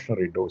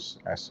precautionary dose,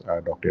 as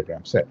Dr.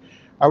 Abraham said.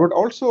 I would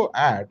also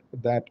add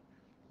that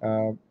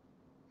there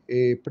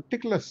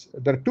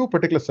are two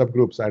particular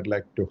subgroups I'd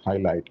like to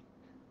highlight.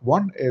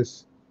 One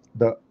is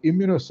the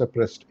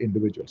immunosuppressed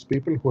individuals,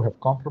 people who have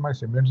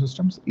compromised immune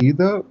systems,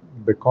 either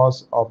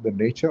because of the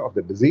nature of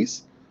the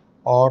disease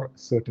or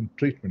certain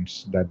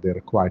treatments that they're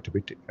required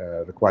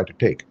to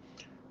take.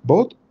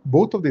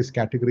 Both of these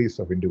categories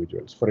of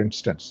individuals, for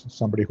instance,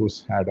 somebody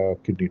who's had a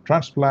kidney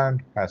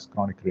transplant, has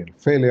chronic renal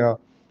failure,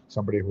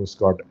 somebody who's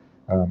got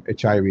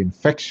HIV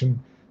infection,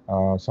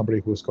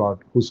 somebody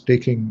who's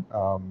taking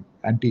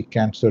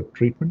anti-cancer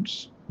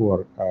treatments,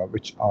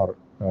 which are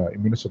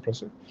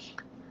immunosuppressive.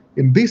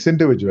 In these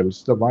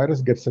individuals, the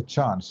virus gets a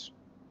chance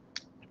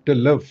to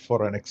live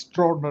for an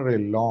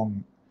extraordinarily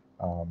long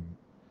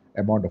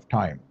amount of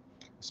time.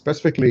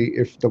 Specifically,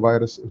 if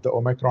the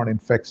Omicron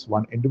infects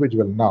one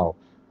individual now,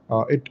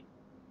 it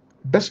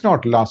does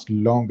not last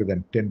longer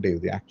than 10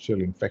 days. The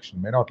actual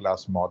infection may not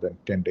last more than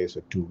 10 days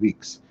or 2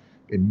 weeks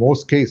in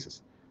most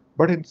cases.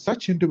 But in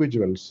such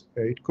individuals,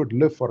 it could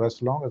live for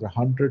as long as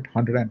 100,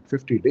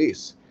 150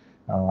 days.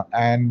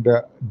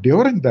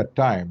 During that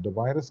time, the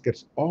virus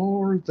gets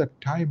all the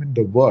time in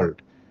the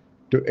world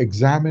to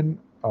examine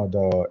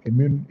the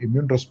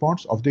immune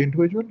response of the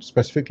individual,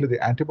 specifically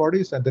the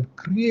antibodies, and then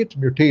create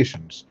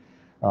mutations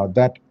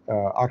that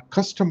are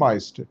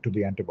customized to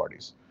the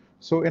antibodies.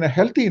 So in a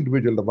healthy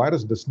individual, the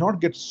virus does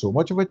not get so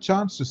much of a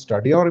chance to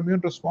study our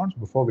immune response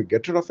before we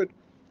get rid of it.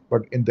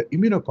 But in the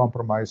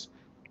immunocompromised,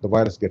 the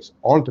virus gets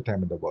all the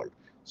time in the world.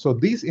 So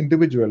these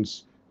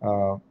individuals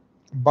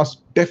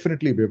must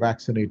definitely be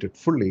vaccinated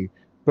fully,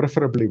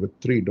 preferably with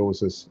 3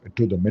 doses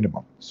to the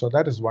minimum. So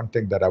that is one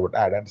thing that I would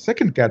add. And the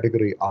second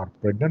category are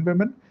pregnant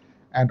women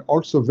and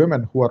also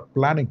women who are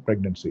planning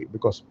pregnancy,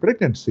 because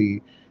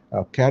pregnancy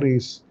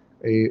carries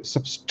a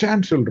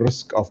substantial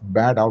risk of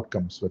bad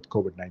outcomes with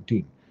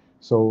COVID-19.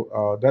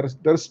 So there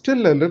is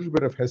still a little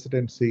bit of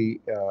hesitancy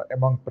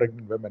among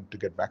pregnant women to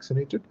get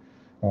vaccinated.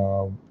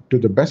 To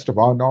the best of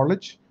our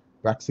knowledge,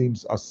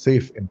 vaccines are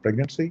safe in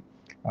pregnancy.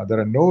 There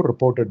are no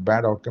reported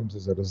bad outcomes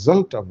as a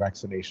result of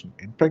vaccination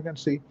in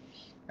pregnancy.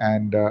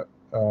 And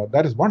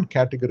that is one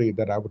category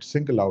that I would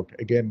single out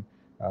again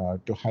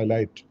to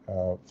highlight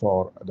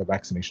for the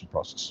vaccination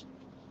process.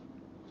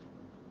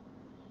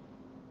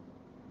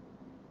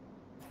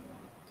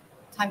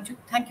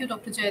 Thank you,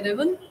 Dr.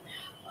 Jayadevan.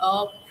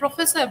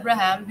 Professor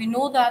Abraham, we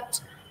know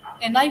that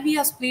NIV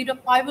has played a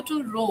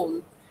pivotal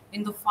role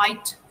in the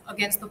fight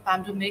against the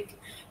pandemic,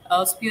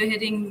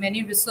 spearheading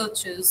many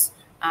researchers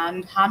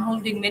and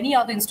handholding many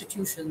other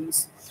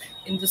institutions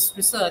in this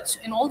research,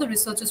 in all the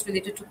researches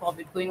related to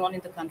COVID going on in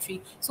the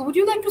country. So would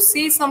you like to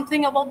say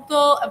something about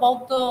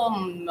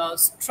the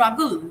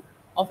struggle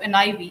of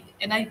NIV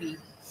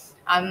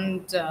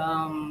and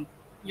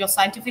your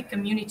scientific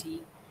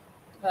community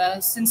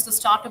since the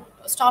start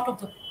of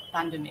the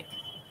pandemic?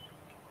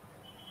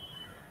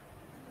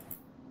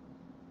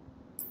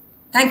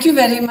 Thank you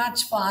very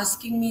much for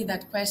asking me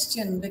that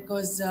question,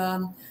 because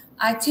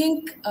I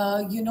think,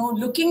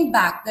 looking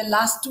back, the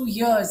last 2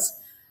 years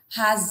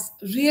has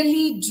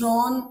really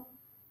drawn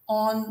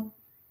on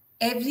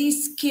every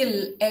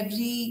skill,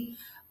 every,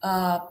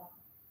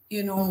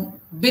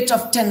 bit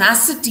of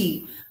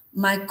tenacity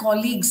my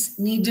colleagues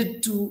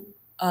needed to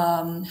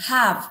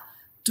have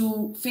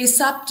to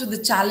face up to the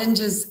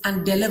challenges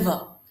and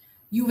deliver.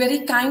 You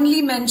very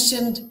kindly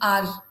mentioned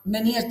our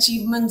many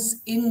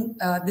achievements in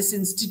this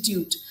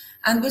institute.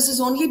 And this is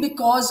only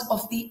because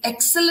of the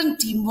excellent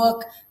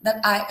teamwork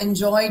that I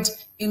enjoyed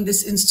in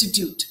this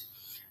institute.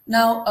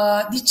 Now,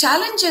 the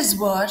challenges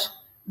were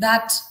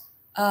that,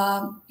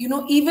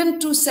 even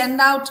to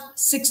send out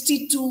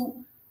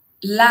 62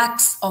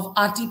 lakhs of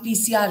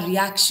RT-PCR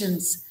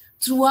reactions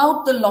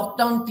throughout the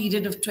lockdown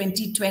period of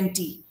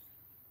 2020,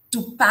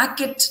 to pack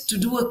it, to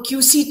do a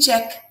QC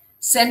check,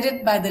 send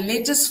it by the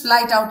latest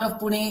flight out of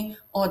Pune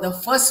or the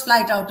first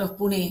flight out of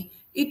Pune,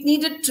 it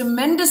needed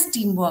tremendous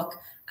teamwork.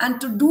 And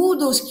to do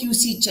those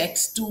QC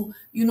checks, to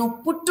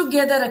put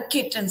together a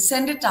kit and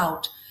send it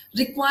out,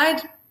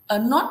 required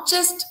not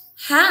just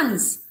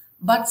hands,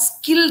 but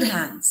skilled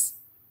hands.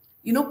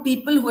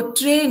 People who are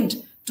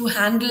trained to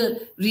handle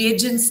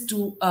reagents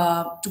to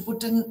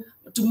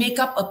make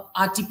up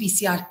a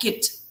RT-PCR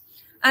kit.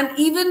 And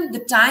even the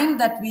time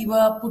that we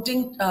were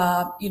putting,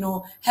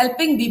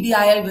 helping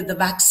BBIL with the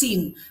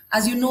vaccine,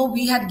 as you know,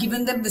 we had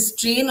given them the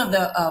strain of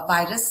the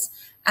virus.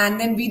 And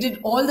then we did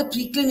all the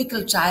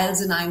preclinical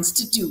trials in our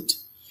institute.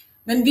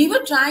 When we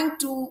were trying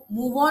to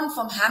move on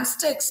from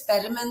hamster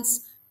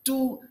experiments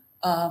to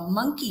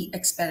monkey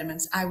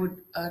experiments, I would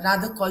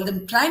rather call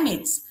them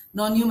primates,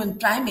 non-human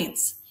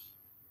primates.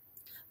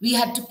 We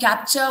had to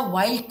capture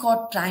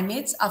wild-caught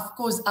primates, of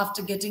course,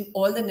 after getting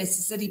all the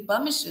necessary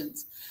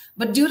permissions.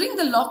 But during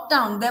the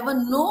lockdown, there were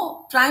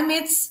no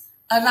primates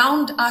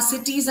around our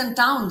cities and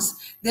towns.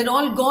 They'd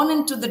all gone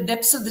into the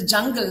depths of the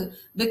jungle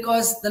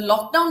because the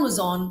lockdown was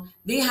on.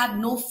 They had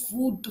no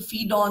food to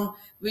feed on,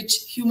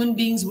 which human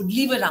beings would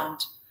leave around.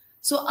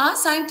 So our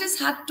scientists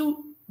had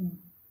to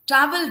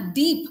travel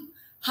deep,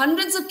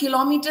 hundreds of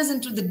kilometers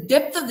into the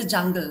depth of the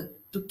jungle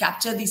to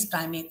capture these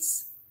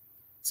primates.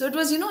 So it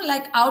was,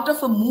 like out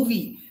of a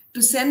movie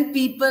to send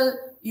people,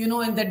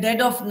 in the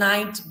dead of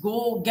night,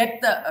 go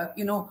get the,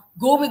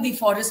 go with the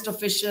forest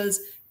officials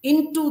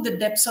into the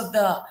depths of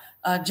the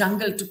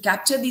jungle to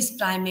capture these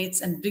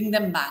primates and bring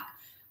them back.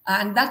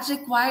 And that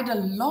required a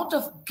lot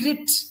of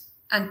grit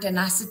and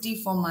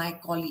tenacity for my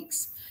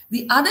colleagues.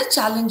 The other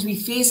challenge we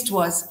faced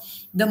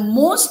was the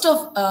most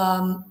of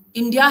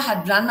India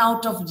had run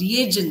out of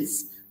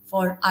reagents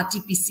for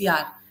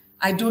RT-PCR.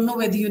 I don't know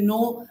whether you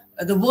know,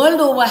 the world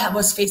over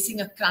was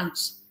facing a crunch.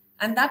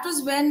 And that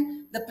was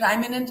when the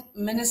Prime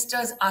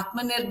Minister's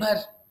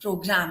Atmanirbhar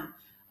program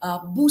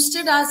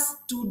boosted us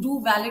to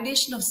do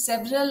validation of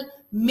several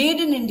made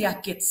in India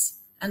kits.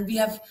 And we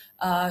have,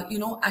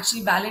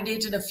 actually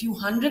validated a few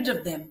hundred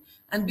of them.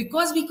 And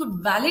because we could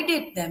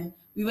validate them,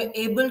 we were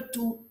able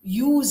to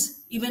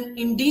use even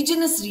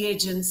indigenous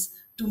reagents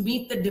to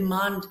meet the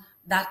demand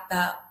that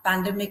the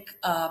pandemic,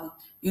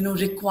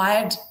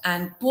 required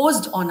and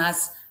posed on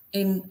us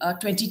in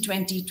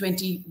 2020,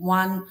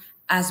 21,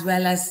 as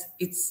well as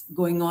it's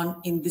going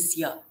on in this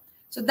year.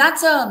 So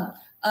that's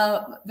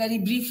very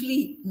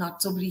briefly,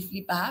 not so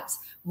briefly perhaps,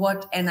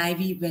 what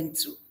NIV went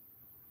through.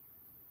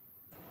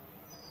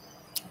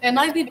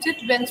 NIV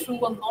did went through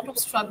a lot of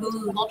struggle,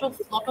 a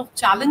lot of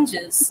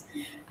challenges,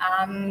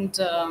 and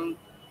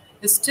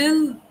is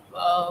still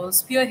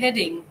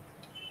spearheading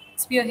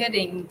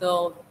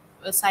the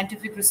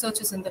scientific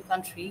researches in the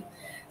country.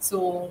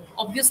 So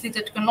obviously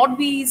that cannot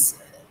be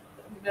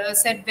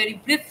said very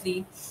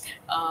briefly.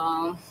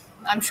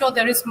 I'm sure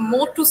there is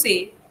more to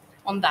say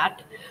on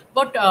that,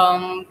 but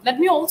let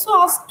me also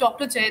ask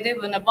Dr.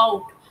 Jayadevan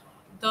about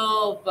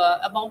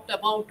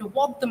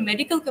what the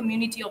medical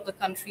community of the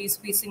country is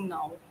facing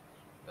now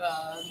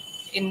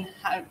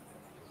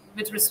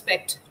with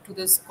respect to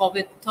this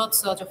third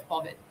surge of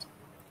COVID.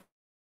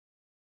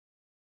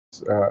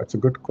 It's a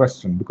good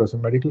question, because the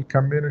medical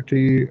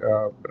community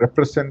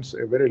represents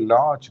a very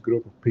large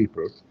group of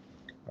people,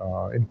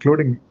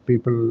 including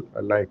people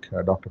like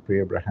Dr.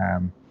 Priya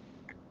Abraham,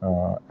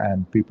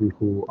 and people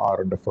who are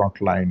on the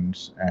front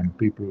lines, and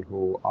people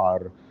who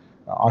are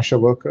ASHA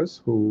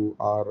workers, who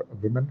are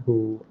women,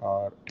 who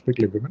are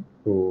typically women,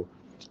 who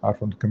are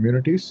from the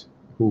communities,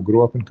 who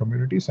grew up in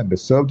communities, and they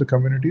serve the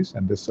communities,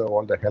 and they serve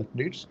all the health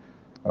needs,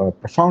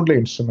 profoundly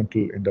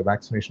instrumental in the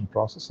vaccination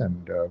process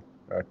and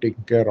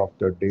taking care of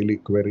the daily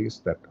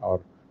queries that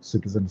our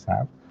citizens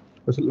have.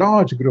 There's a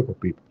large group of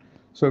people.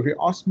 So if you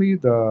ask me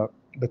the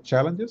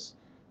challenges,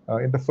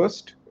 in the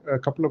first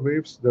couple of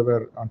waves,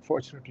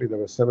 unfortunately there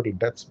were several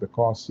deaths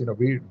because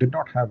we did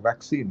not have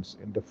vaccines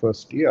in the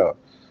first year.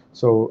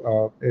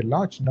 So a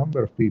large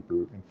number of people,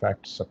 in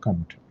fact,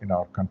 succumbed in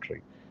our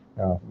country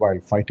while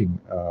fighting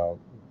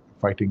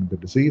the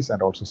disease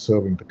and also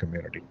serving the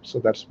community. So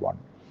that's one.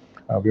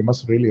 We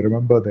must really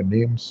remember the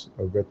names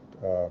with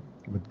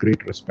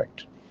great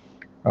respect.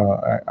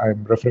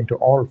 I'm referring to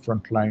all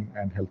frontline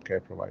and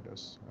healthcare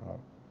providers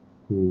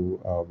who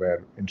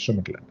were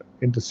instrumental in that.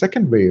 In the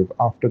second wave,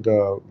 after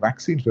the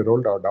vaccines were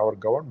rolled out, our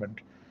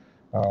government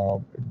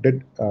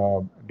did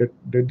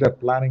their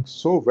planning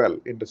so well,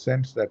 in the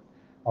sense that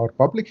our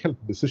public health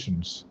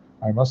decisions,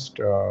 I must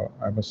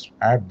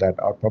add that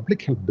our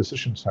public health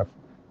decisions have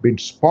been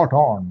spot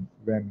on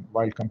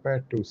while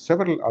compared to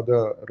several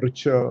other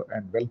richer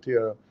and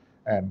wealthier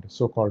and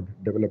so-called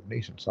developed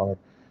nations. Our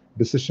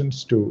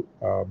decisions to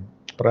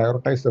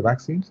prioritize the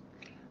vaccines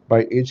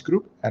by age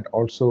group and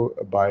also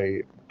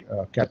by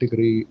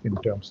category in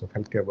terms of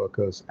healthcare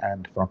workers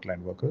and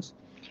frontline workers.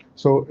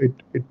 So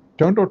it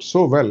turned out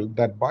so well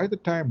that by the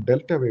time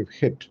Delta wave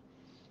hit,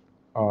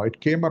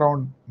 it came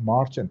around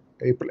March and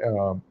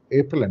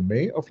April and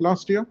May of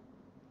last year.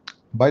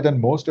 By then,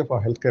 most of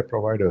our healthcare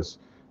providers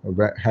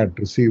had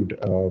received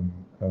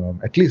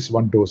at least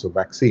one dose of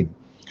vaccine,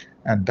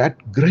 and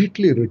that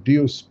greatly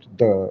reduced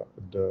the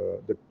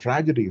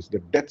tragedies, the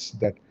deaths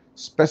that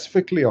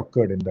specifically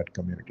occurred in that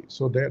community.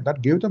 So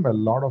that gave them a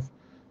lot of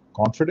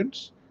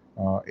confidence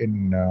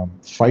in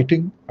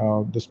fighting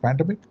this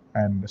pandemic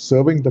and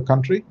serving the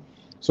country.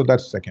 So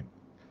that's second.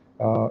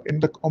 In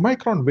the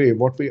Omicron wave,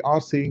 what we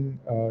are seeing,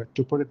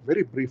 to put it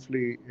very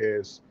briefly,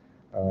 is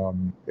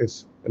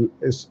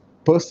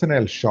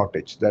personnel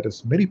shortage. That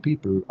is, many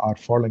people are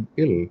falling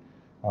ill.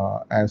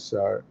 As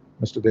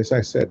Mr.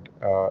 Desai said,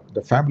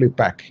 the family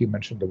pack, he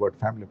mentioned the word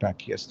family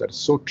pack. Yes, that is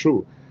so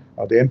true.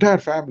 The entire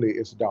family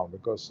is down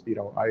because,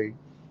 I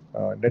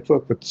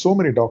network with so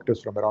many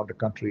doctors from around the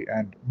country,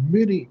 and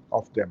many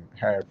of them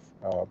have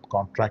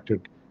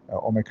contracted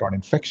Omicron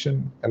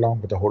infection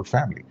along with the whole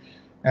family.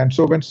 And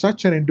so when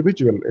such an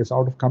individual is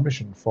out of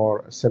commission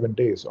for 7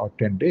 days or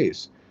 10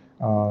 days,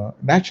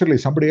 naturally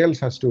somebody else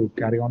has to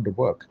carry on the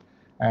work.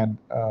 And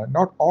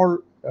not all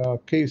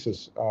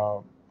cases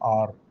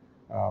are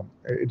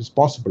it is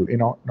possible,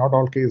 not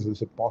all cases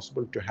is it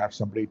possible to have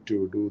somebody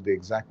to do the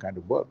exact kind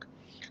of work.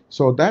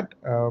 So that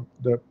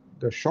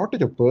the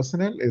shortage of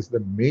personnel is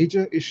the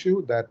major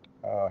issue that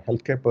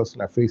healthcare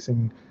personnel are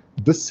facing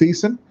this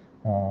season,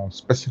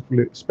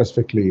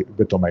 specifically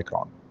with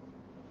Omicron.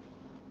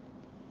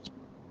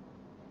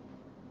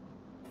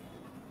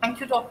 Thank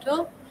you,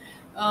 Doctor.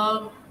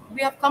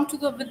 We have come to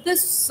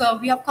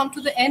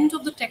the end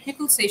of the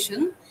technical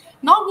session.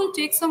 Now we'll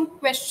take some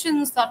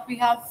questions that we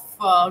have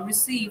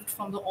received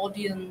from the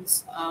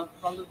audience,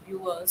 from the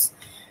viewers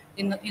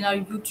in our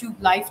YouTube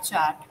live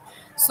chat.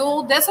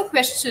 So there's a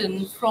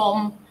question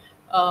from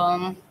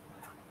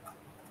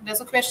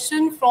Ms.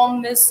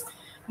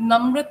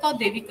 Namrata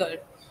Devikar.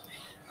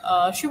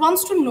 She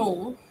wants to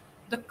know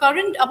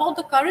about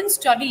the current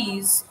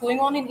studies going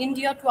on in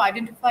India to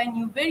identify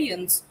new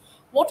variants.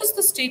 What is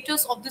the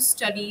status of these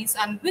studies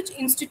and which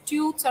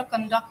institutes are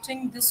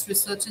conducting these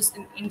researches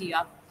in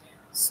India?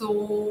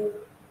 So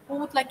who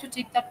would like to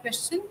take that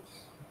question?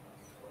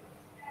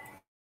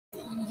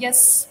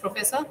 Yes,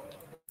 Professor.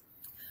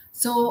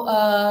 So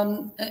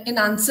in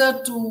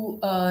answer to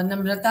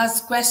Namrata's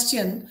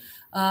question,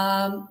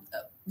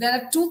 there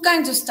are two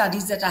kinds of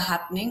studies that are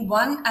happening.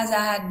 One, as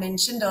I had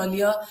mentioned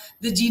earlier,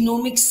 the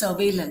genomic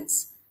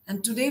surveillance.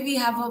 And today we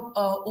have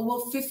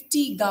over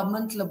 50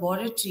 government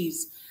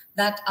laboratories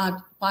that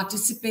are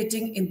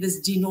participating in this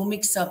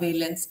genomic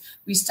surveillance.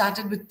 We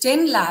started with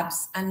 10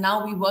 labs, and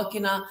now we work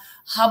in a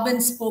hub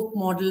and spoke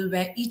model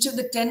where each of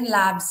the 10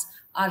 labs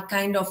are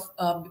kind of,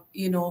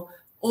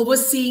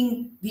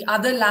 overseeing the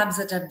other labs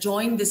that have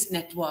joined this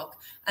network.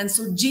 And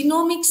so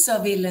genomic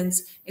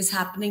surveillance is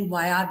happening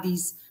via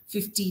these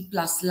 50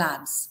 plus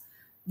labs.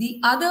 The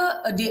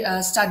other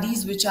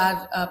studies which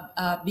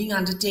are being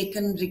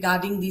undertaken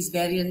regarding these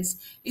variants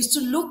is to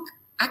look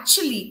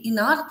actually in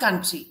our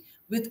country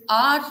with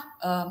our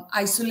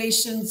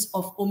isolations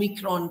of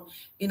Omicron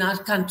in our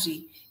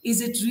country.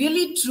 Is it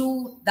really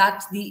true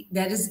that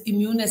there is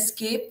immune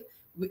escape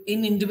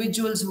in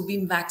individuals who've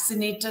been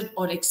vaccinated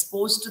or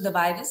exposed to the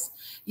virus?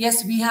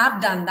 Yes, we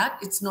have done that.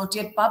 It's not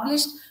yet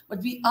published, but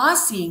we are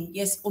seeing,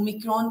 yes,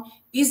 Omicron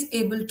is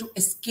able to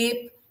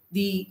escape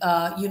the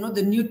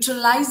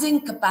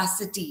neutralizing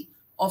capacity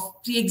of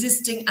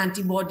pre-existing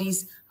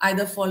antibodies,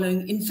 either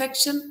following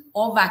infection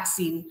or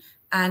vaccine.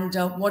 And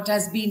what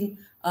has been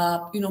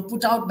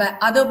put out by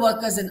other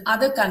workers in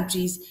other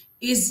countries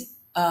is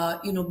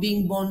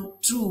being borne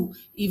true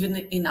even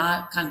in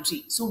our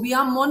country. So we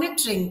are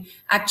monitoring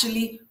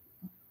actually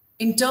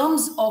in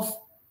terms of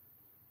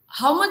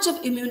how much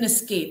of immune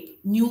escape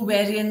new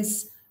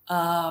variants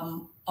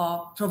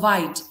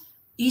provide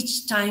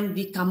each time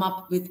we come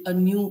up with a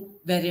new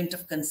variant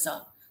of concern.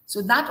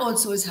 So that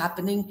also is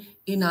happening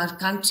in our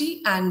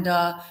country, and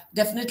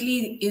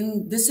definitely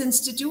in this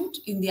institute,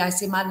 in the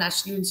ICMR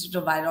National Institute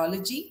of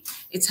Virology,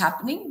 it's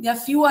happening. There are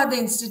few other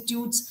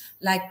institutes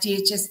like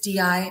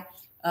THSTI,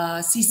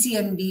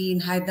 CCMB in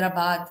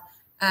Hyderabad,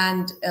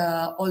 and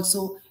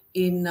also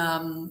in,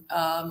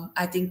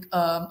 I think,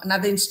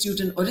 another institute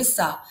in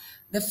Orissa.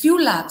 There are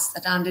few labs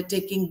that are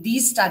undertaking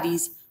these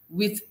studies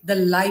with the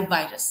live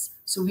virus.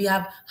 So we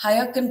have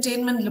higher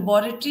containment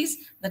laboratories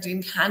that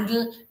can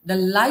handle the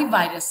live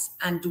virus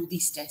and do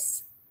these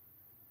tests.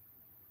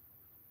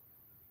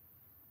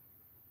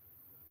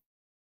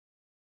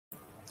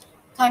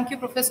 Thank you,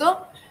 Professor.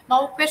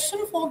 Now, a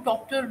question for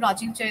Dr.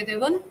 Rajiv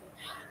Jayadevan.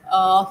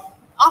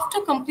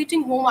 After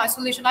completing home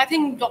isolation, I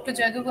think Dr.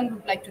 Jayadevan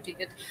would like to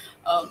take it.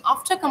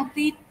 After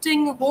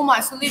completing home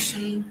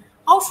isolation,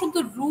 how should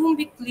the room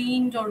be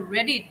cleaned or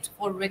readied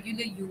for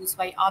regular use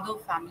by other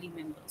family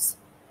members?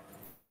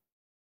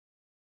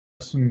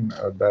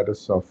 That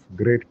is of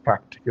great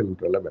practical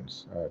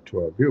relevance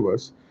to our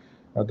viewers.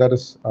 That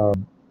is,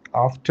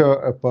 after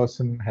a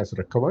person has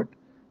recovered,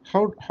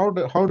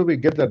 how do we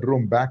get that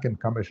room back in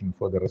commission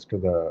for the rest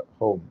of the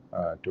home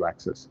to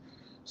access?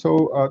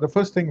 So the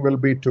first thing will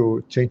be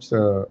to change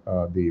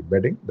the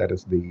bedding, that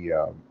is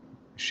the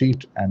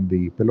sheet and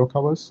the pillow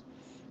covers,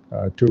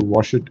 to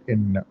wash it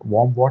in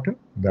warm water.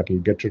 That will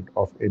get rid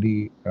of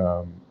any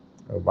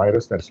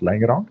virus that's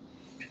lying around.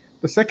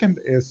 The second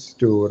is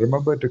to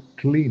remember to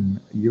clean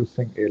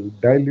using a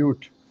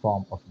dilute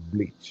form of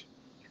bleach.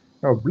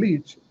 Now,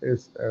 bleach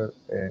is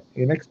an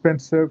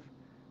inexpensive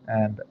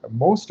and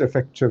most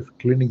effective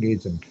cleaning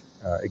agent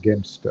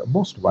against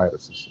most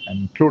viruses,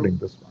 including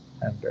this one.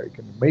 And you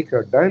can make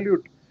a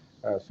dilute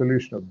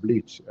solution of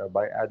bleach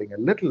by adding a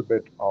little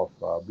bit of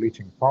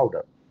bleaching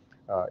powder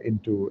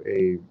into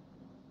a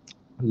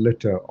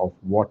liter of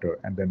water,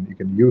 and then you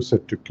can use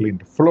it to clean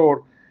the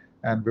floor.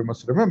 And we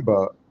must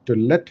remember to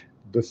let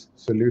this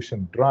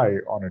solution dry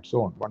on its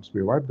own. Once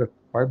we wipe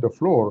the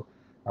floor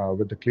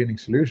with the cleaning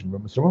solution, we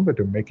must remember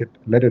to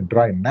let it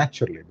dry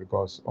naturally,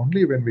 because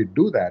only when we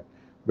do that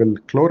will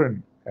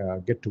chlorine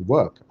get to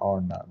work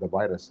on the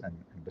virus and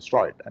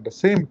destroy it. And the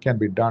same can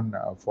be done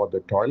for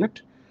the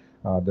toilet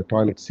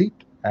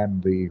seat,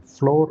 and the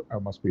floor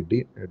must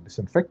be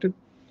disinfected.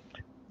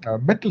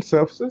 Metal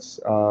surfaces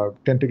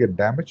tend to get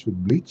damaged with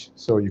bleach,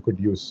 so you could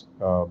use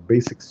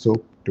basic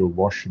soap to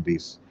wash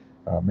these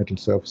metal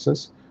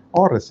surfaces,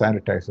 or a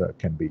sanitizer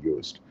can be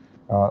used.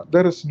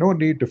 There is no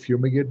need to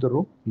fumigate the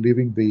room.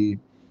 Leaving the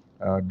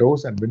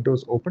doors and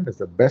windows open is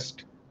the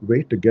best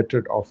way to get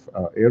rid of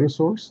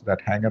aerosols that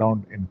hang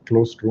around in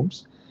closed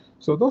rooms.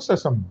 So those are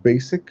some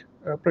basic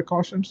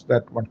precautions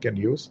that one can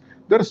use.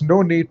 There is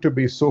no need to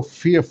be so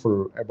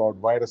fearful about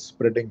virus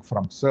spreading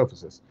from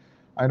surfaces.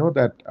 I know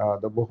that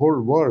the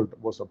whole world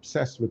was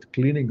obsessed with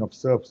cleaning of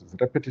surfaces,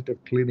 repetitive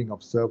cleaning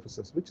of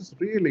surfaces, which is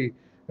really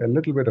a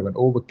little bit of an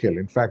overkill.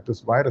 In fact,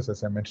 this virus,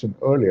 as I mentioned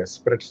earlier,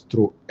 spreads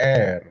through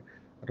air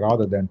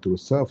rather than through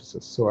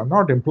surfaces. So I'm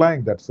not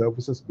implying that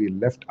surfaces be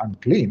left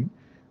unclean,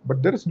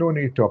 but there is no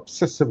need to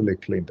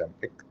obsessively clean them,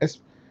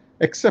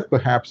 except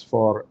perhaps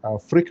for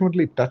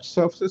frequently touched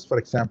surfaces. For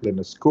example, in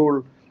a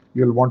school,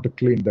 you'll want to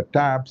clean the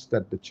tabs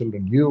that the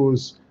children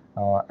use,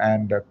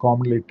 and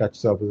commonly touched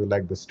surfaces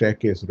like the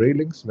staircase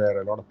railings,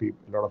 where a lot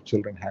of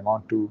children hang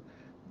on to,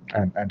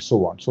 and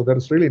so on. So there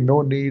is really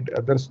no need.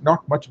 There's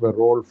not much of a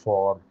role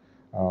for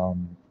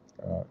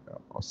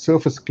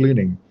surface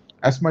cleaning,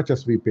 as much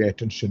as we pay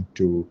attention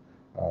to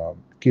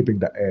keeping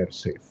the air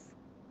safe.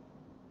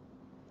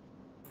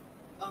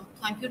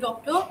 Thank you,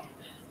 Doctor.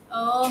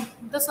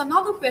 There's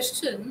another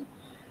question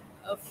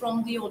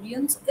from the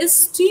audience. Is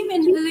steam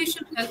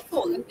inhalation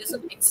helpful? Is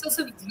an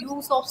excessive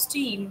use of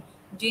steam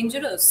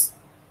dangerous?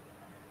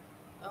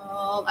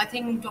 I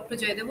think Dr.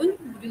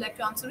 Jaydevan, would you like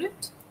to answer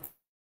it?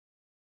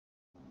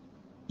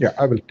 Yeah,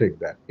 I will take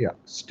that. Yeah,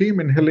 steam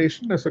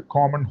inhalation is a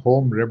common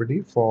home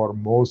remedy for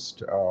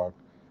most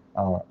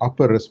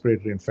upper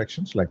respiratory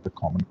infections like the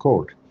common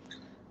cold.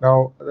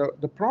 Now,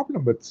 the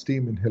problem with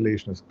steam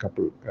inhalation is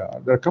there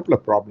are a couple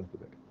of problems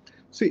with it.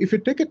 See, if you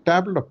take a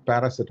tablet of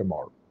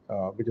paracetamol,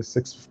 which is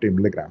 650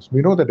 milligrams,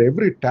 we know that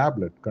every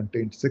tablet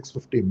contains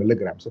 650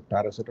 milligrams of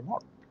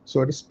paracetamol.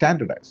 So it is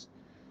standardized.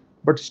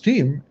 But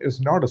steam is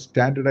not a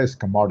standardized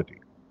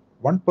commodity.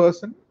 One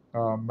person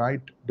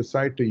might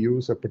decide to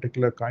use a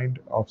particular kind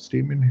of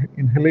steam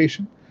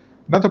inhalation.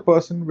 Another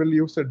person will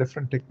use a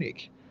different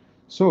technique.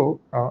 So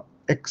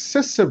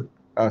excessive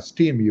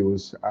steam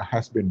use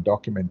has been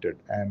documented,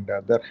 and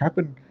there have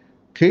been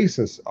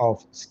cases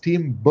of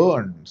steam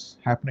burns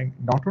happening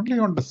not only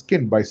on the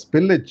skin by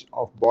spillage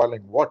of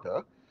boiling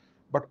water,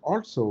 but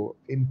also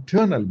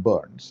internal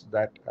burns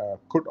that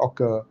could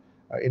occur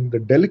in the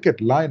delicate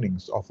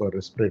linings of a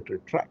respiratory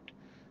tract.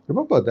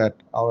 Remember that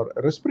our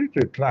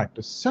respiratory tract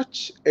is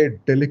such a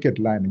delicate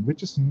lining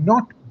which is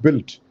not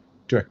built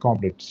to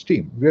accommodate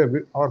steam.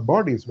 Our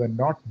bodies were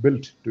not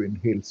built to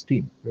inhale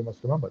steam. We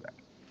must remember that.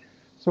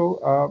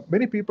 So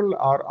many people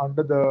are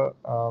under the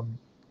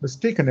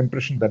mistaken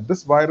impression that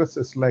this virus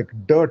is like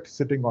dirt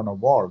sitting on a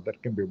wall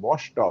that can be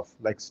washed off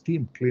like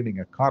steam cleaning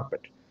a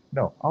carpet.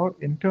 No, our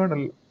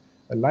internal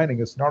lining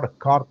is not a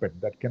carpet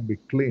that can be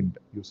cleaned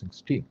using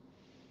steam.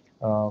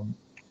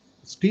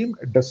 Steam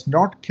does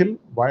not kill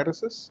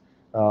viruses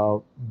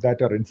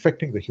that are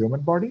infecting the human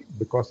body,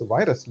 because the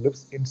virus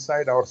lives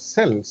inside our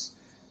cells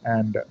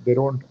and they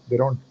don't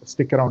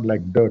stick around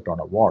like dirt on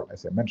a wall,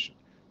 as I mentioned.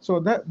 So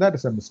that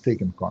is a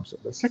mistaken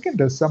concept. The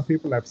second is, some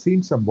people have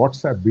seen some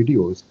WhatsApp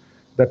videos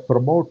that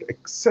promote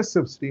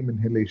excessive steam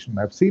inhalation.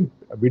 I've seen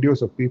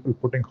videos of people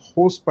putting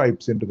hose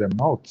pipes into their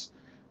mouths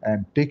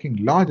and taking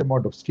large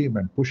amount of steam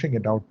and pushing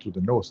it out through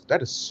the nose.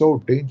 That is so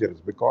dangerous,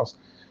 because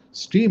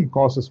steam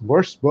causes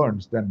worse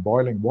burns than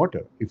boiling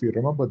water, if you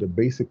remember the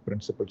basic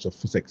principles of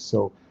physics.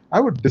 So I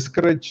would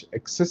discourage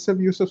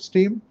excessive use of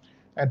steam.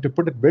 And to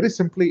put it very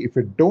simply, if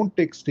you don't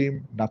take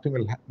steam,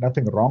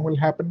 nothing wrong will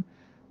happen.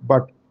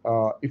 But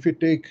if you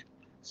take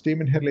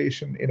steam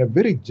inhalation in a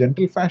very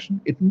gentle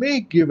fashion, it may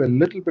give a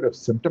little bit of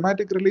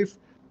symptomatic relief,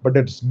 but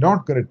it's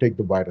not going to take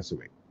the virus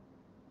away.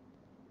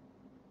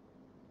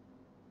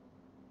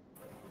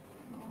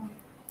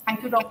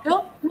 Thank you,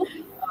 Doctor.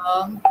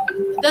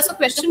 There's a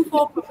question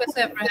for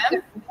Professor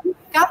Abraham.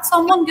 Can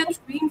someone get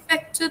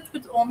reinfected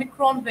with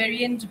Omicron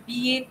variant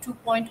BA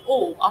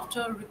 2.0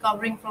 after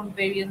recovering from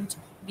variant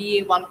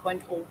BA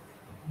 1.0?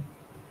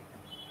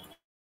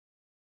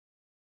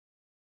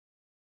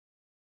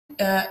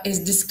 Is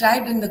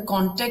described in the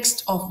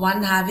context of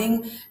one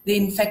having the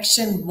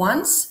infection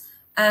once,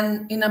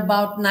 and in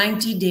about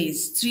 90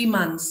 days, 3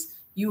 months,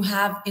 you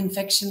have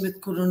infection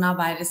with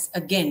coronavirus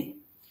again.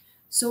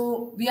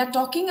 So we are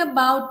talking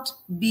about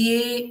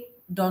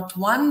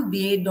BA.1,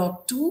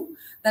 BA.2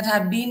 that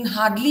have been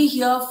hardly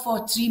here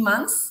for 3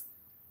 months,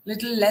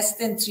 little less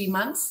than 3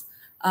 months,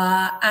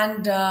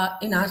 and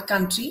in our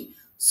country.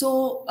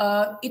 So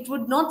it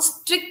would not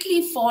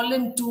strictly fall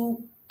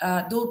into,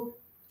 though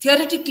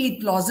theoretically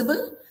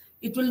plausible,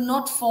 it will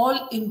not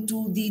fall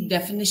into the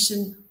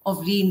definition of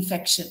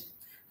reinfection.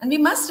 And we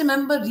must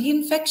remember,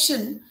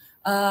 reinfection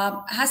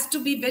has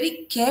to be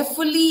very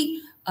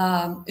carefully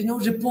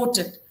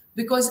reported,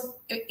 because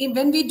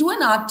when we do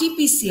an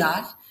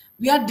RT-PCR,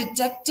 we are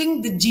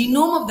detecting the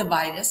genome of the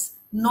virus,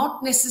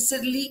 not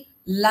necessarily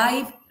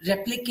live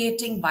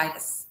replicating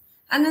virus.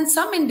 And in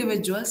some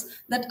individuals,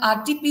 that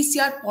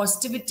RT-PCR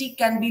positivity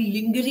can be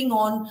lingering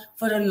on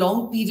for a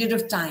long period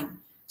of time.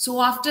 So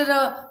after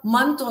a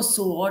month or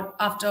so, or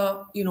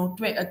after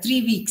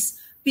 3 weeks,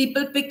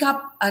 people pick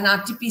up an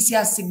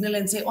RT-PCR signal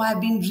and say, "Oh,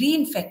 I've been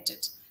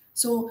reinfected."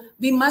 So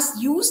we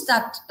must use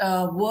that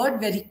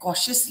word very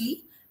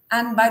cautiously.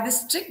 And by the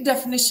strict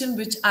definition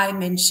which I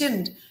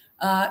mentioned,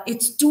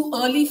 it's too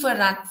early for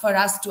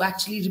us to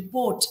actually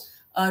report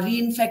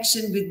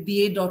reinfection with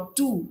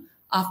BA.2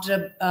 after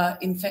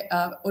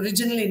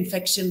original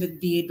infection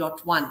with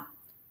BA.1.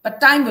 But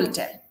time will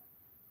tell.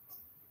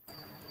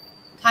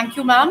 Thank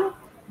you, ma'am.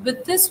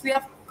 With this, we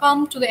have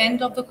come to the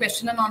end of the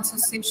question and answer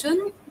session,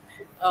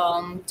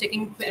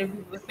 taking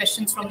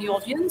questions from the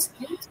audience.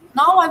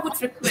 Now I would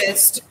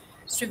request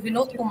Sri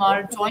Vinod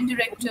Kumar, Joint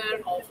Director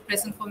of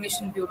Press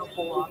Information Bureau,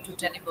 Goa, to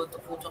deliver the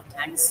vote of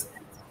thanks.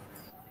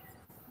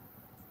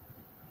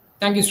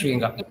 Thank you,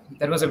 Sringa.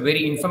 That was a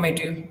very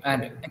informative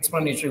and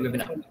explanatory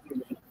webinar.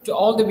 To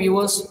all the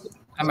viewers,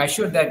 I'm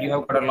assured that you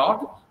have got a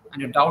lot and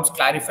your doubts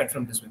clarified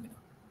from this webinar.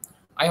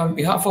 I, on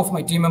behalf of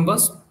my team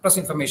members, Press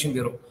Information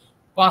Bureau,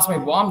 pass my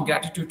warm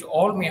gratitude to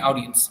all my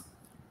audience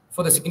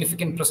for the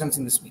significant presence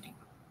in this meeting.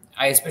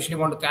 I especially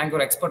want to thank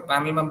our expert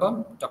panel member,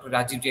 Dr.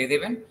 Rajiv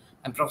Jayadevan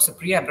and Professor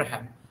Priya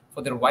Abraham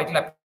for their vital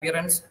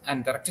appearance,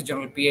 and Director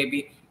General PIB,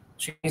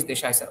 Shreenish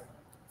Desai sir,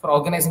 for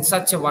organizing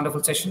such a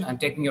wonderful session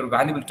and taking your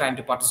valuable time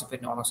to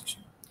participate in our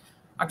session.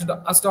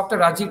 As Dr.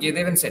 Rajiv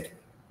Jayadevan said,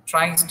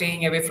 try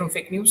staying away from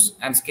fake news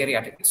and scary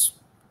articles.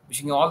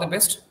 Wishing you all the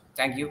best.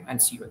 Thank you and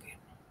see you again.